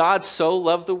God so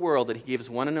loved the world that he gave his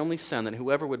one and only Son, that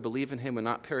whoever would believe in him would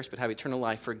not perish but have eternal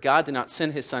life. For God did not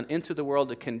send his Son into the world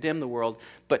to condemn the world,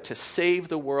 but to save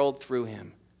the world through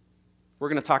him. We're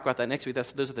going to talk about that next week.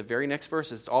 Those are the very next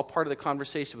verses. It's all part of the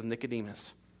conversation with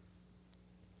Nicodemus.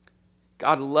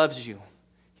 God loves you.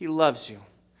 He loves you.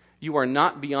 You are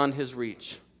not beyond his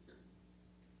reach.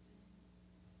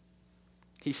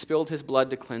 He spilled his blood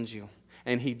to cleanse you.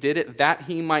 And he did it that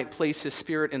he might place his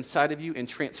Spirit inside of you and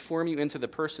transform you into the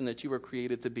person that you were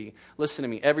created to be. Listen to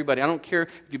me, everybody. I don't care if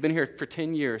you've been here for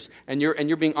 10 years and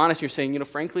you're being honest. You're saying,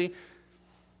 frankly,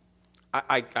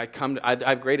 I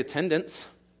have great attendance.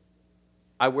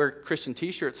 I wear Christian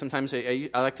T-shirts. Sometimes I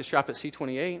like to shop at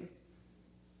C28.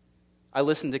 I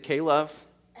listen to K-Love.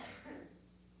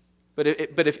 But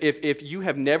if you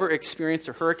have never experienced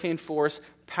a hurricane force,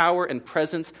 power, and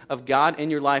presence of God in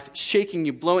your life, shaking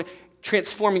you, blowing,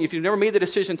 transforming you, if you've never made the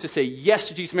decision to say yes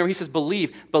to Jesus, remember he says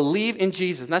believe in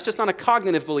Jesus. And that's just not a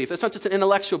cognitive belief. That's not just an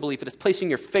intellectual belief. It's placing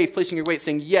your faith, placing your weight,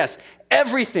 saying yes,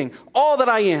 everything, all that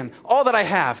I am, all that I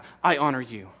have, I honor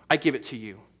you. I give it to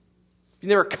you. If you've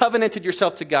never covenanted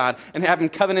yourself to God and have him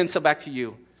covenant himself back to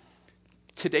you,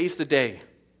 today's the day.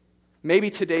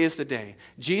 Maybe today is the day.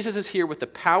 Jesus is here with the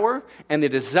power and the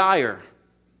desire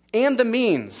and the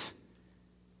means.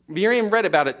 Miriam read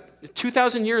about it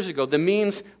 2,000 years ago. The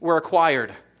means were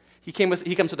acquired. He comes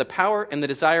with the power and the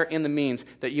desire and the means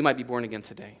that you might be born again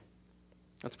today.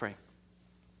 Let's pray.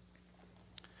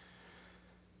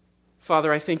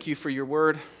 Father, I thank you for your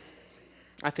word.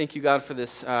 I thank you, God, for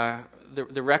this,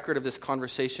 the record of this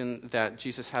conversation that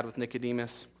Jesus had with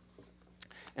Nicodemus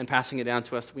and passing it down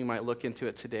to us that we might look into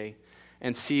it today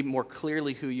and see more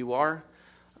clearly who you are,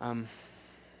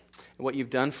 what you've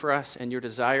done for us, and your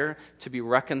desire to be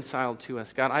reconciled to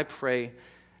us. God,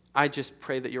 I just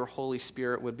pray that your Holy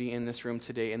Spirit would be in this room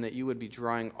today and that you would be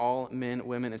drawing all men,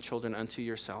 women, and children unto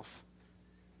yourself.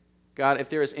 God, if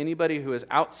there is anybody who is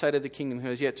outside of the kingdom, who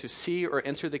has yet to see or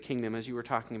enter the kingdom, as you were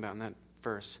talking about in that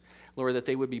verse, Lord, that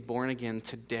they would be born again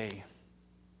today.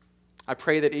 I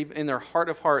pray that even in their heart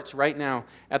of hearts right now,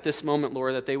 at this moment,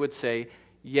 Lord, that they would say,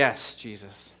 yes,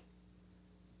 Jesus.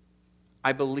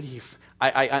 I believe.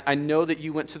 I know that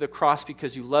you went to the cross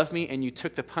because you love me and you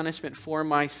took the punishment for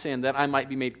my sin that I might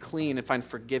be made clean and find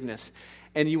forgiveness.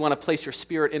 And you want to place your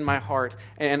Spirit in my heart.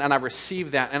 And I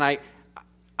receive that. And I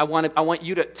want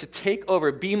you to take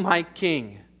over, be my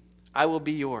king. I will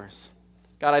be yours.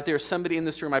 God, if there's somebody in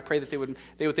this room, I pray that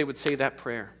they would say that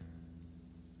prayer.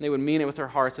 They would mean it with their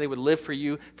hearts. They would live for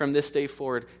you from this day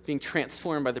forward, being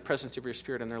transformed by the presence of your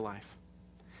Spirit in their life.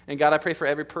 And God, I pray for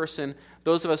every person,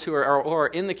 those of us who are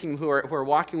in the kingdom, who are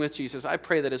walking with Jesus. I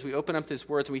pray that as we open up these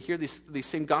words and we hear these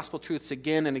same gospel truths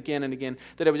again and again and again,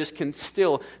 that it would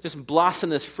just blossom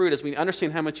this fruit as we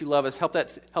understand how much you love us. Help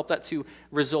that to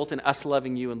result in us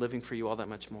loving you and living for you all that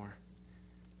much more.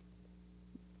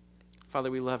 Father,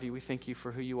 we love you. We thank you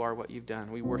for who you are, what you've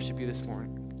done. We worship you this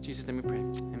morning. In Jesus' name we pray.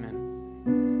 Amen.